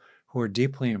people who are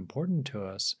deeply important to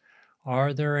us.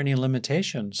 Are there any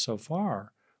limitations so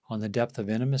far on the depth of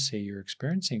intimacy you're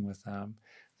experiencing with them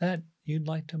that you'd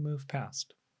like to move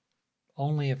past?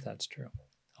 Only if that's true.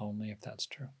 Only if that's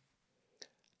true.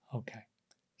 Okay,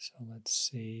 so let's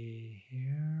see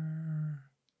here.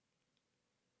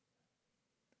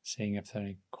 Seeing if there are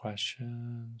any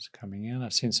questions coming in.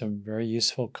 I've seen some very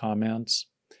useful comments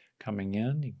coming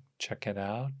in. You can check it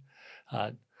out.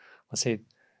 Let's see,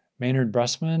 Maynard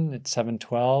Brusman at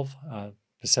 7:12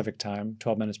 Pacific time,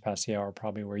 12 minutes past the hour,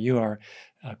 probably where you are,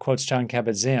 quotes John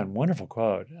Kabat-Zinn. Wonderful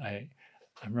quote.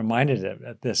 I'm reminded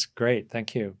of this. Great.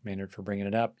 Thank you, Maynard, for bringing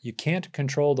it up. You can't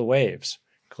control the waves,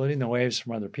 including the waves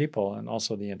from other people and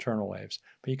also the internal waves,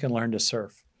 but you can learn to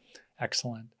surf.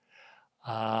 Excellent.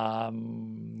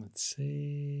 Let's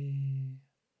see.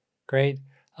 Great.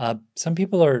 Some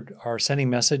people are sending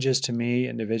messages to me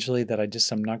individually that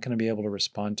I'm not going to be able to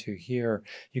respond to here.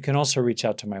 You can also reach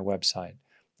out to my website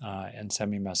and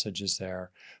send me messages there.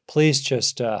 Please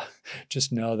just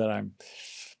know that I'm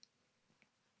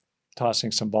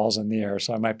tossing some balls in the air,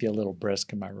 so I might be a little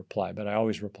brisk in my reply, but I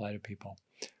always reply to people.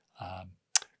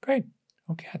 Great.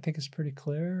 Okay, I think it's pretty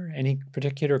clear. Any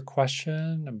particular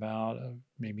question about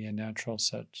maybe a natural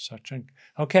section?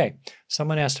 Okay,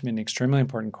 someone asked me an extremely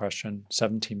important question,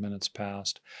 17 minutes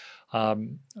past,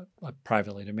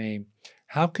 privately to me.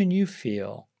 How can you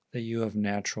feel that you have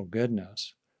natural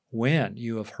goodness when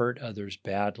you have hurt others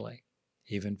badly,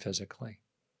 even physically?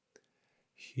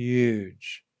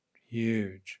 Huge,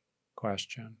 huge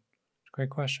question. Great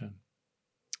question.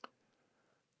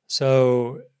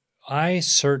 So I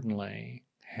certainly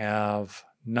have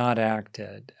not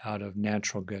acted out of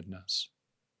natural goodness.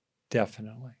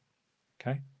 Definitely.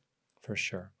 Okay? For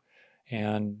sure.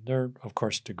 And there are, of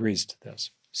course, degrees to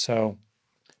this. So,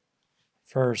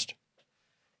 first,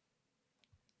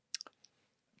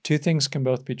 two things can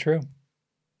both be true.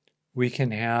 We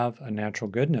can have a natural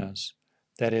goodness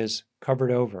that is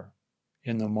covered over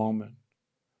in the moment,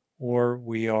 or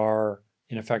we are,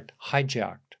 in effect,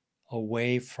 hijacked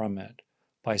away from it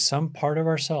by some part of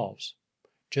ourselves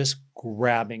just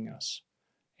grabbing us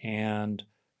and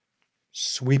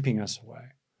sweeping us away.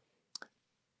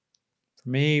 For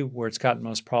me, where it's gotten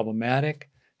most problematic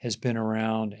has been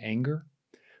around anger.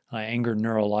 Anger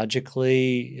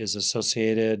neurologically is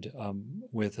associated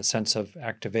with a sense of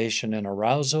activation and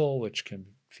arousal, which can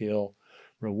feel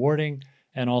rewarding,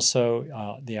 and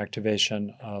also the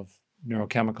activation of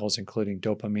neurochemicals, including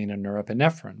dopamine and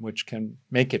norepinephrine, which can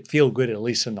make it feel good, at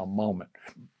least in the moment.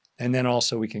 And then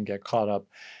also we can get caught up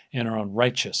in our own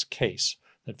righteous case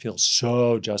that feels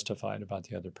so justified about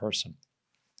the other person.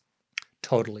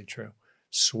 Totally true.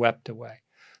 Swept away.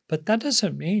 But that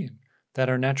doesn't mean that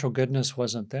our natural goodness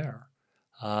wasn't there.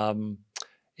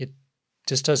 It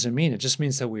just doesn't mean. It just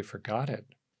means that we forgot it.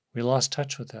 We lost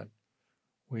touch with it.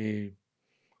 We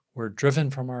were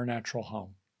driven from our natural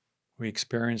home. We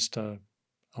experienced a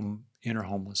inner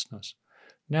homelessness.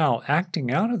 Now,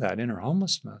 acting out of that inner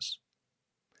homelessness,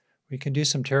 we can do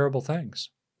some terrible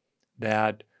things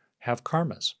that have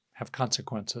karmas, have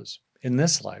consequences in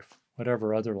this life,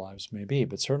 whatever other lives may be.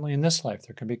 But certainly in this life,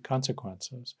 there can be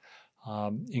consequences,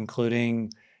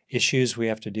 including issues we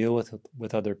have to deal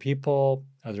with other people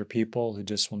who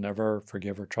just will never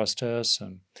forgive or trust us,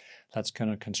 and that's going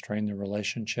to constrain the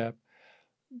relationship.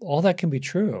 All that can be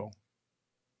true,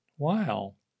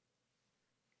 while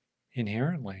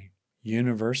inherently,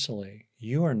 universally,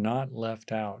 you are not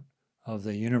left out of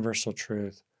the universal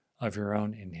truth of your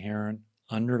own inherent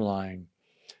underlying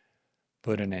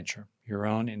Buddha nature, your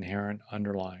own inherent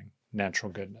underlying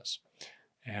natural goodness.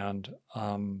 And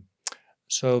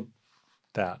so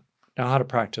that. Now, how to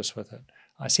practice with it.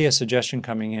 I see a suggestion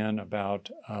coming in about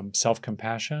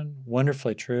self-compassion.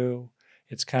 Wonderfully true.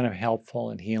 It's kind of helpful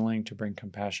and healing to bring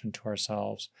compassion to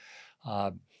ourselves.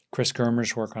 Chris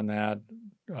Germer's work on that,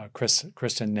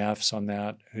 Kristen Neff's on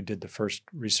that, who did the first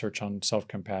research on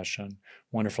self-compassion.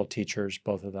 Wonderful teachers,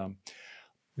 both of them.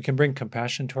 We can bring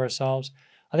compassion to ourselves.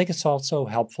 I think it's also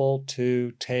helpful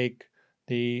to take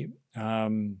the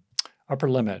upper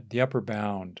limit, the upper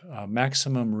bound,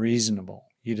 maximum reasonable.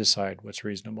 You decide what's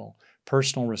reasonable.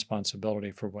 Personal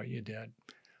responsibility for what you did.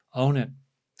 Own it.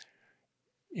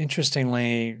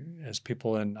 Interestingly, as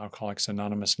people in Alcoholics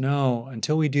Anonymous know,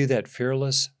 until we do that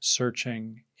fearless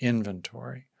searching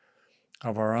inventory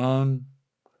of our own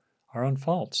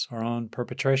faults, our own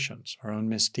perpetrations, our own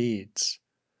misdeeds,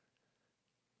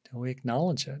 till we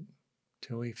acknowledge it,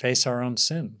 till we face our own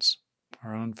sins,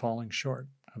 our own falling short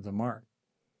of the mark,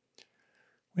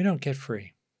 we don't get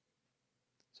free.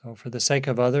 So for the sake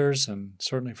of others, and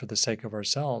certainly for the sake of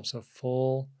ourselves, a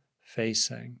full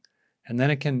facing. And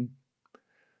then it can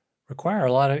require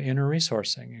a lot of inner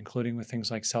resourcing, including with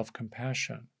things like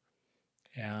self-compassion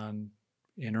and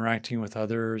interacting with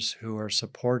others who are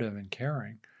supportive and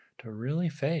caring, to really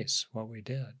face what we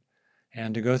did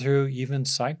and to go through even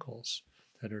cycles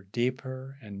that are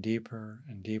deeper and deeper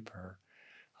and deeper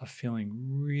of feeling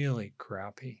really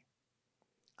crappy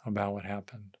about what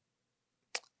happened.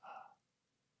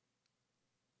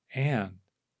 And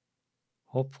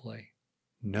hopefully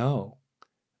know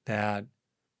that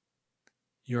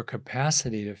your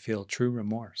capacity to feel true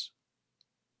remorse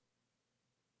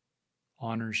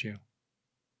honors you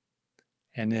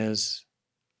and is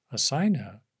a sign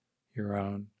of your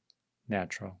own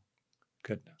natural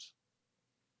goodness.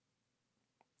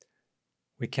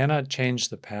 We cannot change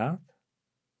the path.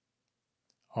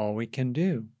 All we can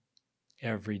do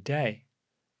every day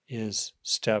is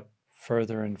step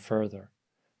further and further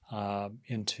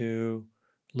into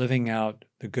living out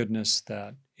the goodness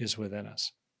that is within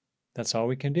us. That's all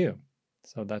we can do.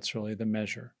 So that's really the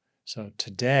measure. So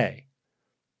today,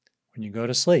 when you go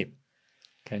to sleep,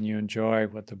 can you enjoy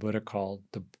what the Buddha called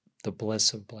the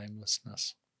bliss of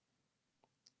blamelessness?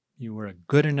 You were a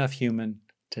good enough human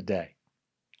today.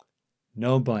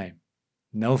 no blame,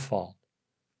 no fault.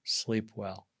 Sleep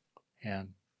well and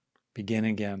begin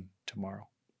again tomorrow.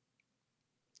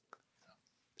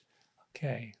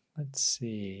 Okay, let's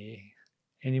see.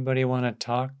 Anybody want to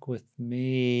talk with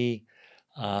me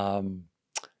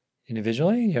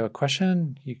individually? You have a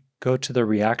question? You go to the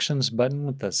reactions button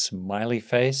with the smiley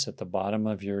face at the bottom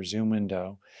of your Zoom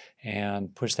window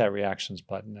and push that reactions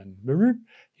button, and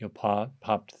you'll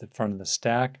pop to the front of the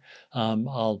stack.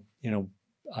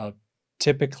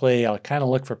 Typically I'll kind of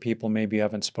look for people maybe you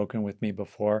haven't spoken with me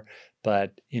before,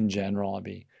 but in general, I'll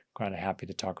be kind of happy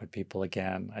to talk with people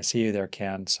again. I see you there,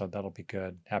 Ken, so that'll be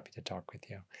good. Happy to talk with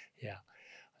you. Yeah.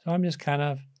 So I'm just kind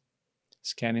of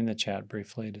scanning the chat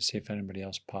briefly to see if anybody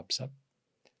else pops up.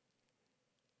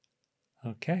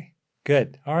 Okay,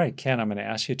 good. All right, Ken, I'm going to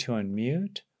ask you to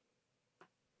unmute.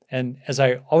 And as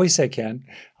I always say, Ken,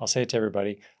 I'll say it to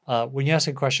everybody, when you ask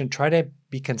a question, try to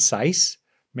be concise,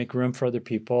 make room for other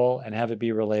people, and have it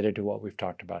be related to what we've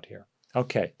talked about here.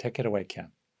 Okay, take it away,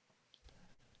 Ken.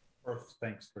 First,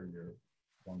 thanks for your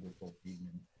wonderful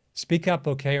evening. Speak up,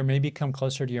 okay, or maybe come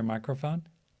closer to your microphone.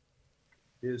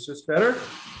 Is this better?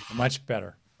 Much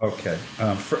better. Okay.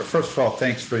 First of all,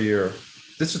 thanks for your,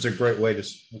 this is a great way to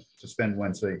spend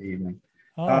Wednesday evening.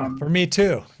 For me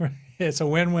too. It's a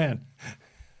win-win.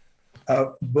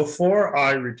 Before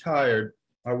I retired,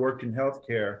 I worked in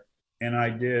healthcare, and I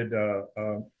did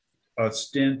a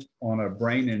stint on a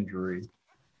brain injury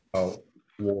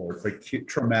ward, a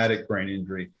traumatic brain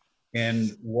injury.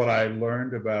 And what I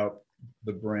learned about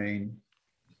the brain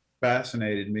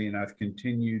fascinated me, and I've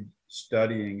continued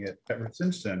studying it ever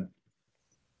since then.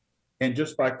 And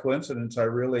just by coincidence, I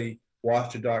really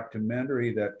watched a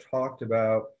documentary that talked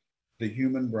about the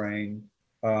human brain.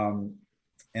 And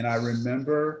I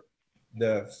remember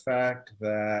the fact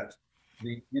that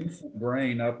the infant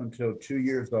brain up until 2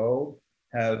 years old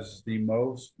has the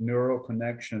most neural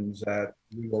connections that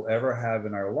we will ever have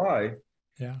in our life.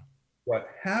 Yeah. What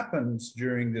happens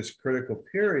during this critical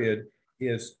period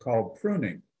is called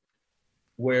pruning,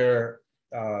 where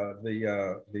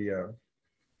the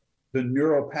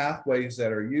neural pathways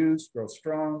that are used grow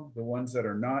strong, the ones that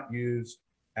are not used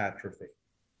atrophy.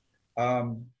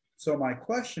 So my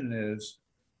question is,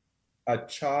 a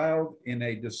child in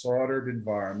a disordered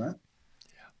environment,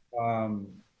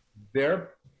 their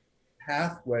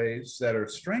pathways that are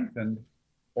strengthened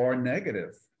are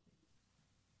negative.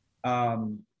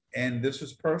 And this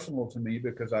is personal to me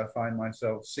because I find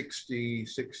myself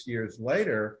 66 years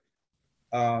later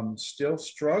still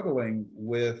struggling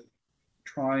with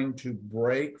trying to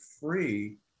break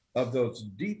free of those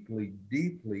deeply,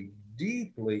 deeply,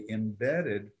 deeply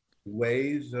embedded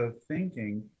ways of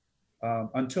thinking.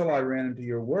 Until I ran into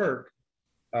your work,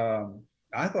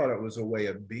 I thought it was a way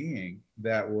of being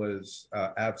that was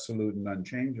absolute and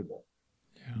unchangeable.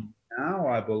 Yeah. Now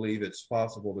I believe it's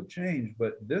possible to change,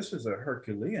 but this is a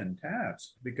Herculean task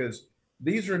because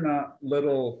these are not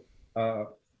little,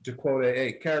 to quote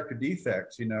a character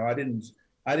defects. You know, I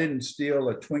didn't steal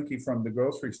a Twinkie from the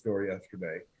grocery store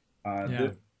yesterday.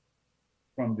 This,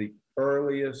 from the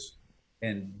earliest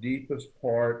and deepest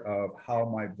part of how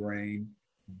my brain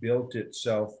built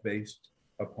itself based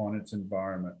upon its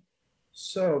environment.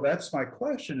 So that's my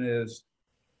question is,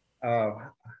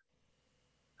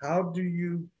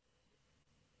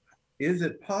 is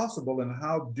it possible, and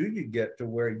how do you get to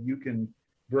where you can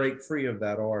break free of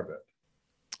that orbit?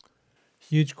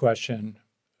 Huge question.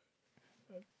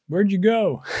 Where'd you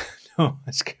go? No,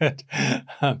 that's good.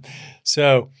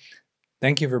 So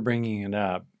thank you for bringing it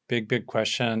up. Big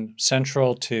question,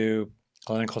 central to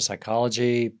clinical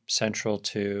psychology, central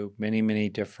to many, many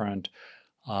different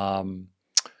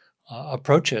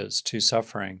approaches to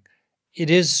suffering. It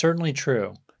is certainly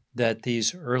true that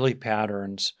these early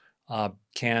patterns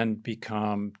can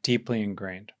become deeply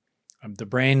ingrained. The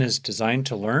brain is designed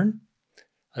to learn,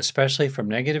 especially from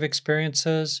negative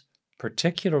experiences,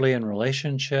 particularly in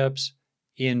relationships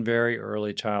in very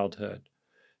early childhood.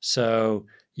 So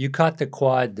you caught the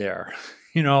quad there,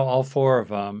 all four of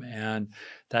them. And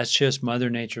that's just Mother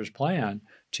Nature's plan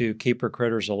to keep her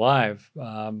critters alive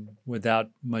without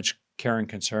much care and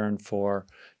concern for,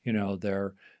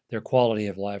 their quality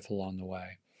of life along the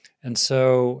way. And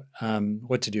so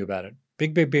what to do about it?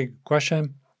 Big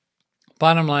question.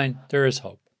 Bottom line, there is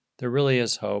hope. There really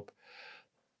is hope.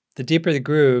 The deeper the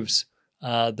grooves,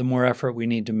 the more effort we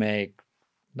need to make,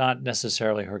 not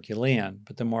necessarily Herculean,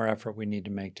 but the more effort we need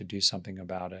to make to do something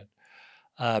about it.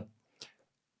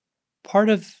 Part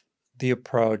of the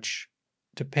approach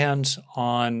depends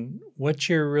on what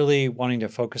you're really wanting to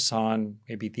focus on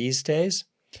maybe these days.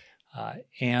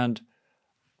 And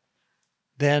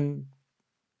then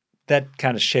that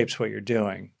kind of shapes what you're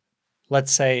doing.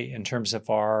 let's say in terms of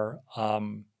our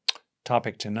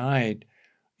topic tonight,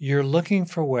 you're looking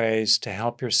for ways to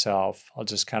help yourself. I'll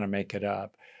just kind of make it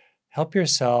up. Help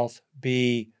yourself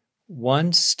be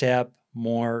one step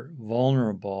more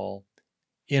vulnerable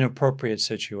in appropriate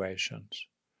situations.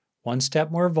 One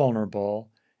step more vulnerable.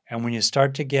 And when you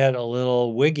start to get a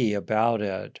little wiggy about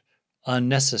it,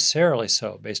 unnecessarily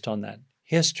so, based on that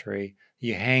history,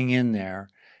 you hang in there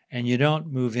and you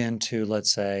don't move into,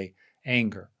 let's say,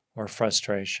 anger or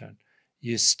frustration.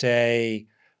 You stay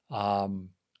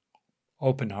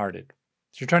open-hearted.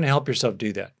 So you're trying to help yourself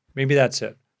do that. Maybe that's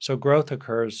it. So growth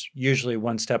occurs usually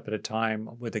one step at a time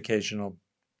with occasional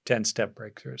 10-step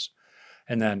breakthroughs,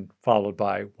 and then followed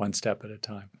by one step at a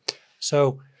time.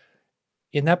 So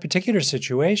in that particular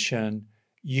situation,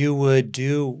 you would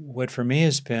do what for me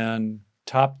has been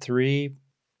top 3,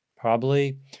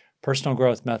 probably, personal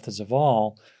growth methods of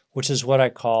all, which is what I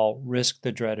call risk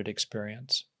the dreaded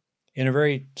experience in a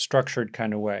very structured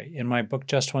kind of way. In my book,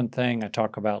 Just One Thing, I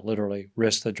talk about literally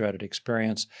risk the dreaded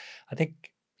experience. I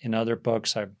think in other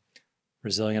books, I'm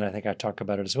Resilient, I think I talk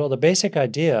about it as well. The basic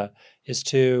idea is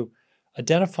to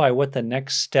identify what the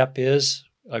next step is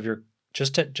of your,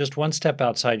 just one step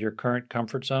outside your current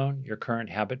comfort zone, your current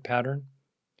habit pattern,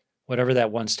 whatever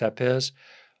that one step is.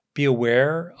 Be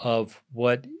aware of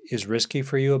what is risky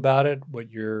for you about it,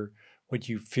 what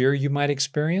you fear you might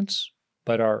experience,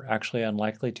 but are actually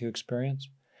unlikely to experience.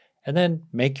 And then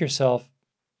make yourself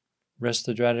risk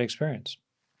the dreaded experience.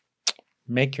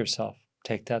 Make yourself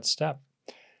take that step.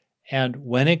 And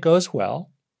when it goes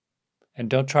well, and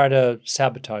don't try to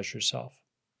sabotage yourself,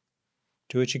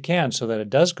 do what you can so that it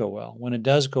does go well. When it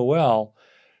does go well,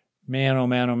 man, oh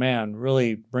man, oh man,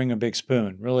 really bring a big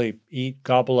spoon, really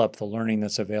gobble up the learning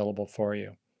that's available for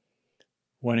you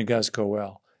when it does go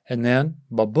well. And then,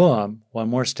 ba-boom, one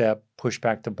more step, push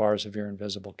back the bars of your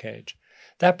invisible cage.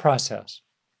 That process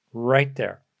right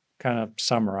there, kind of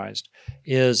summarized,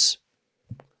 is,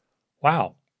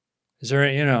 wow, is there,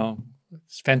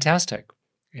 it's fantastic.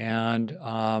 And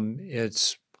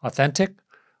it's authentic.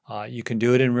 You can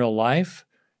do it in real life.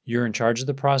 You're in charge of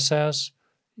the process.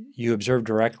 You observe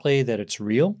directly that it's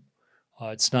real.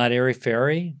 It's not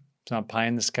airy-fairy. It's not pie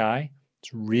in the sky.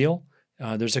 It's real.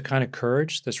 There's a kind of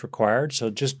courage that's required. So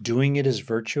just doing it is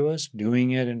virtuous.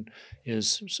 Doing it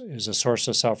is a source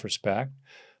of self-respect.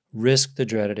 Risk the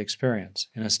dreaded experience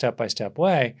in a step-by-step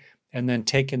way, and then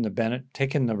taking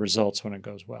the results when it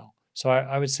goes well. So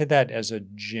I would say that as a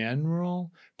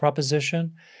general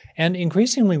proposition. And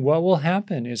increasingly, what will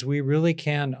happen is we really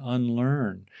can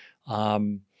unlearn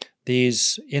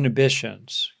these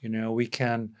inhibitions. We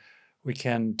can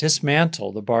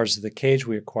dismantle the bars of the cage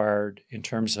we acquired in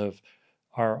terms of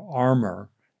our armor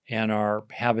and our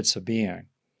habits of being.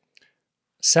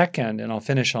 Second, and I'll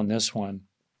finish on this one,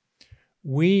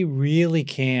 we really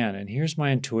can, and here's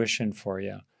my intuition for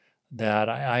you, that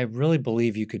I really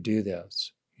believe you could do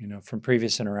this, from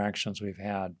previous interactions we've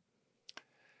had.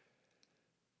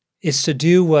 It's to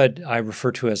do what I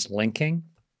refer to as linking.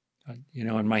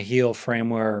 In my HEAL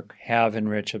framework, have,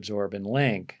 enrich, absorb, and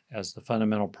link as the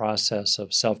fundamental process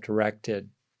of self-directed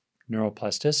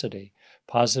neuroplasticity,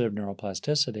 positive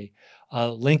neuroplasticity.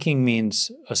 Linking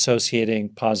means associating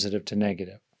positive to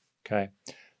negative, okay?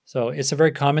 So it's a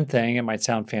very common thing. It might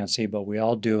sound fancy, but we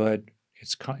all do it.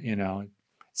 It's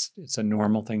a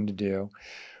normal thing to do.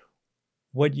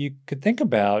 What you could think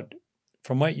about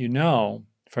from what you know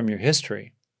from your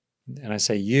history, and I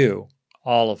say you,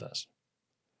 all of us,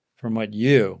 from what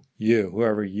you,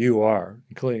 whoever you are,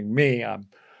 including me, I'm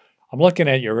looking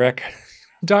at you, Rick.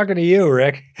 I'm talking to you,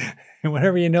 Rick, and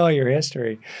whatever you know of your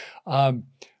history.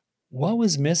 What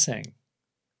was missing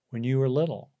when you were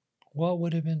little? What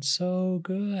would have been so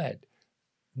good?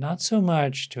 Not so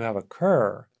much to have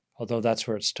occur, although that's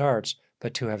where it starts,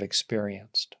 but to have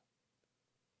experienced.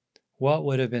 What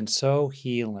would have been so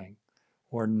healing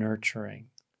or nurturing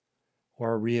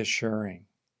or reassuring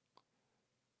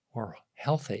or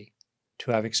healthy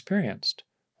to have experienced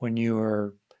when you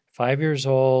were 5 years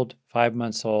old, 5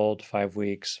 months old, 5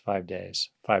 weeks, 5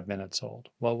 days, 5 minutes old?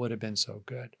 What would have been so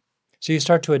good? So you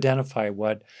start to identify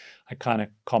what I kind of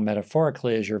call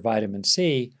metaphorically as your vitamin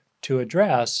C to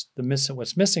address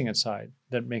what's missing inside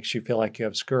that makes you feel like you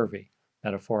have scurvy,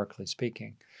 metaphorically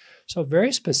speaking. So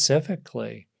very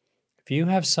specifically, if you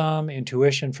have some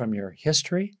intuition from your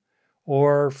history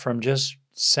or from just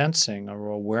sensing or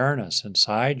awareness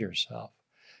inside yourself,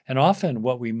 and often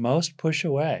what we most push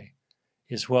away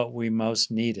is what we most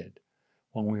needed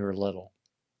when we were little,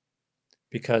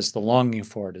 because the longing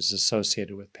for it is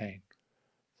associated with pain.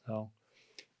 So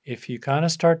if you kind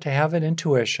of start to have an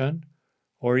intuition,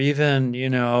 or even,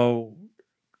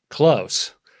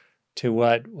 close, to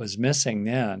what was missing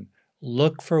then,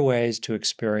 look for ways to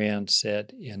experience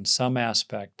it in some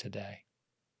aspect today.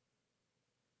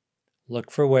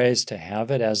 Look for ways to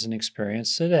have it as an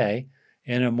experience today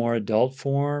in a more adult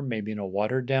form, maybe in a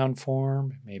watered down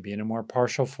form, maybe in a more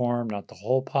partial form, not the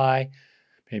whole pie,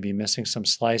 maybe missing some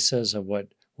slices of what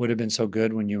would have been so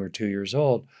good when you were 2 years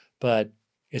old, but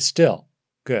it's still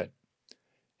good.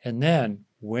 And then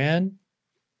when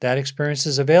that experience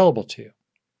is available to you,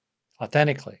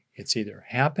 authentically, it's either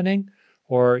happening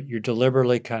or you're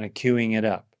deliberately kind of queuing it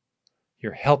up.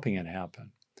 You're helping it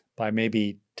happen by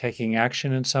maybe taking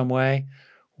action in some way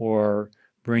or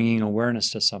bringing awareness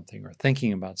to something or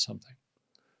thinking about something.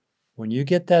 When you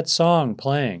get that song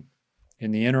playing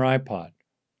in the inner iPod,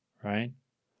 right?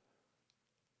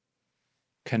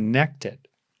 Connect it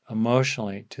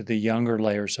emotionally to the younger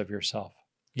layers of yourself,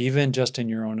 even just in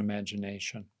your own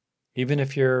imagination. Even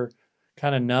if you're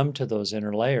kind of numb to those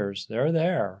inner layers, they're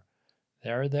there.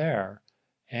 They're there.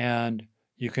 And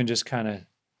you can just kind of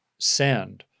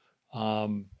send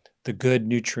the good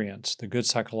nutrients, the good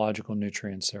psychological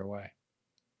nutrients their way.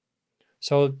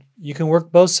 So you can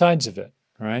work both sides of it,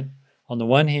 right? On the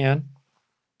one hand,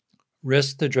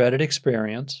 risk the dreaded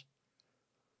experience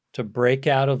to break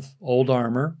out of old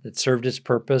armor that served its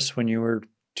purpose when you were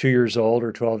 2 years old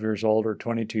or 12 years old or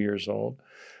 22 years old.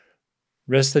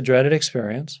 Risk the dreaded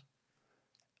experience.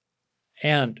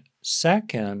 And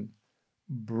second,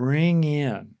 bring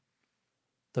in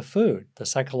the food, the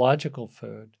psychological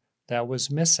food that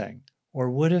was missing or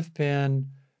would have been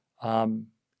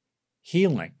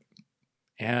healing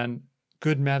and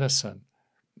good medicine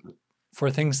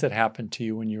for things that happened to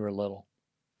you when you were little.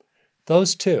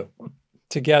 Those two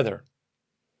together,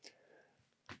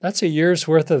 that's a year's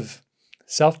worth of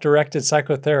self-directed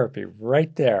psychotherapy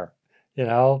right there. You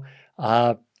know,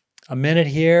 a minute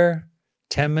here,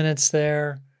 10 minutes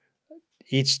there,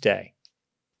 each day.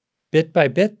 Bit by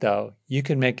bit, though, you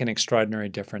can make an extraordinary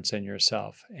difference in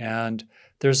yourself. And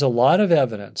there's a lot of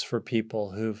evidence for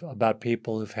people who've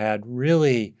had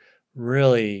really,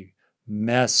 really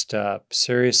messed up,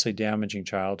 seriously damaging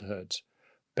childhoods.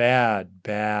 Bad,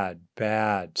 bad,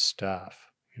 bad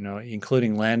stuff, you know,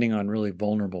 including landing on really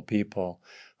vulnerable people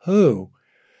who,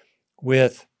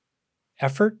 with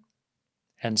effort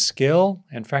and skill,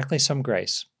 and frankly, some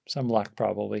grace, some luck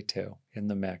probably too in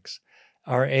the mix,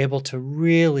 are able to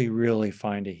really, really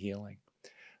find a healing.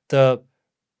 They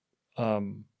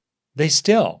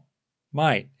still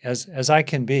might, as I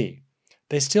can be,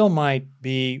 they still might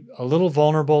be a little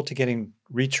vulnerable to getting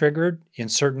re-triggered in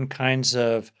certain kinds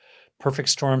of perfect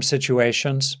storm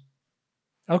situations.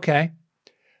 Okay.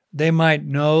 They might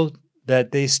know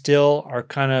that they still are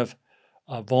kind of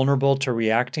vulnerable to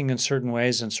reacting in certain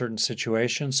ways in certain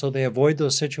situations, so they avoid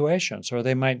those situations. Or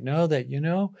they might know that,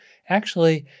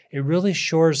 actually, it really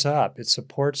shores up, it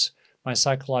supports my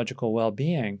psychological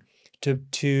well-being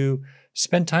to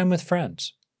spend time with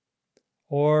friends.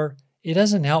 Or it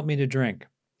doesn't help me to drink.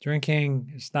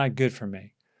 Drinking is not good for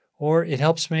me. Or it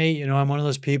helps me, I'm one of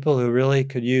those people who really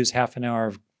could use half an hour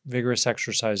of vigorous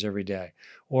exercise every day.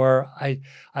 Or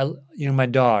my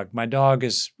dog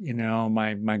is,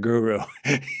 my guru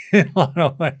in a lot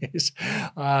of ways.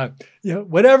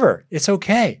 Whatever, it's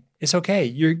okay. It's okay.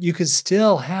 You could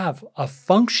still have a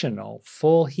functional,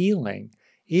 full healing,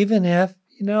 even if,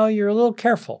 you're a little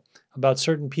careful about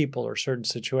certain people or certain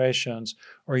situations,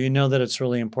 or that it's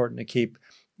really important to keep,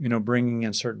 bringing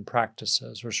in certain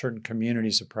practices or certain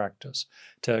communities of practice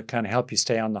to kind of help you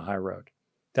stay on the high road.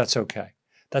 That's okay.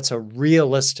 That's a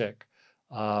realistic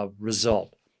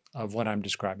result of what I'm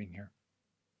describing here.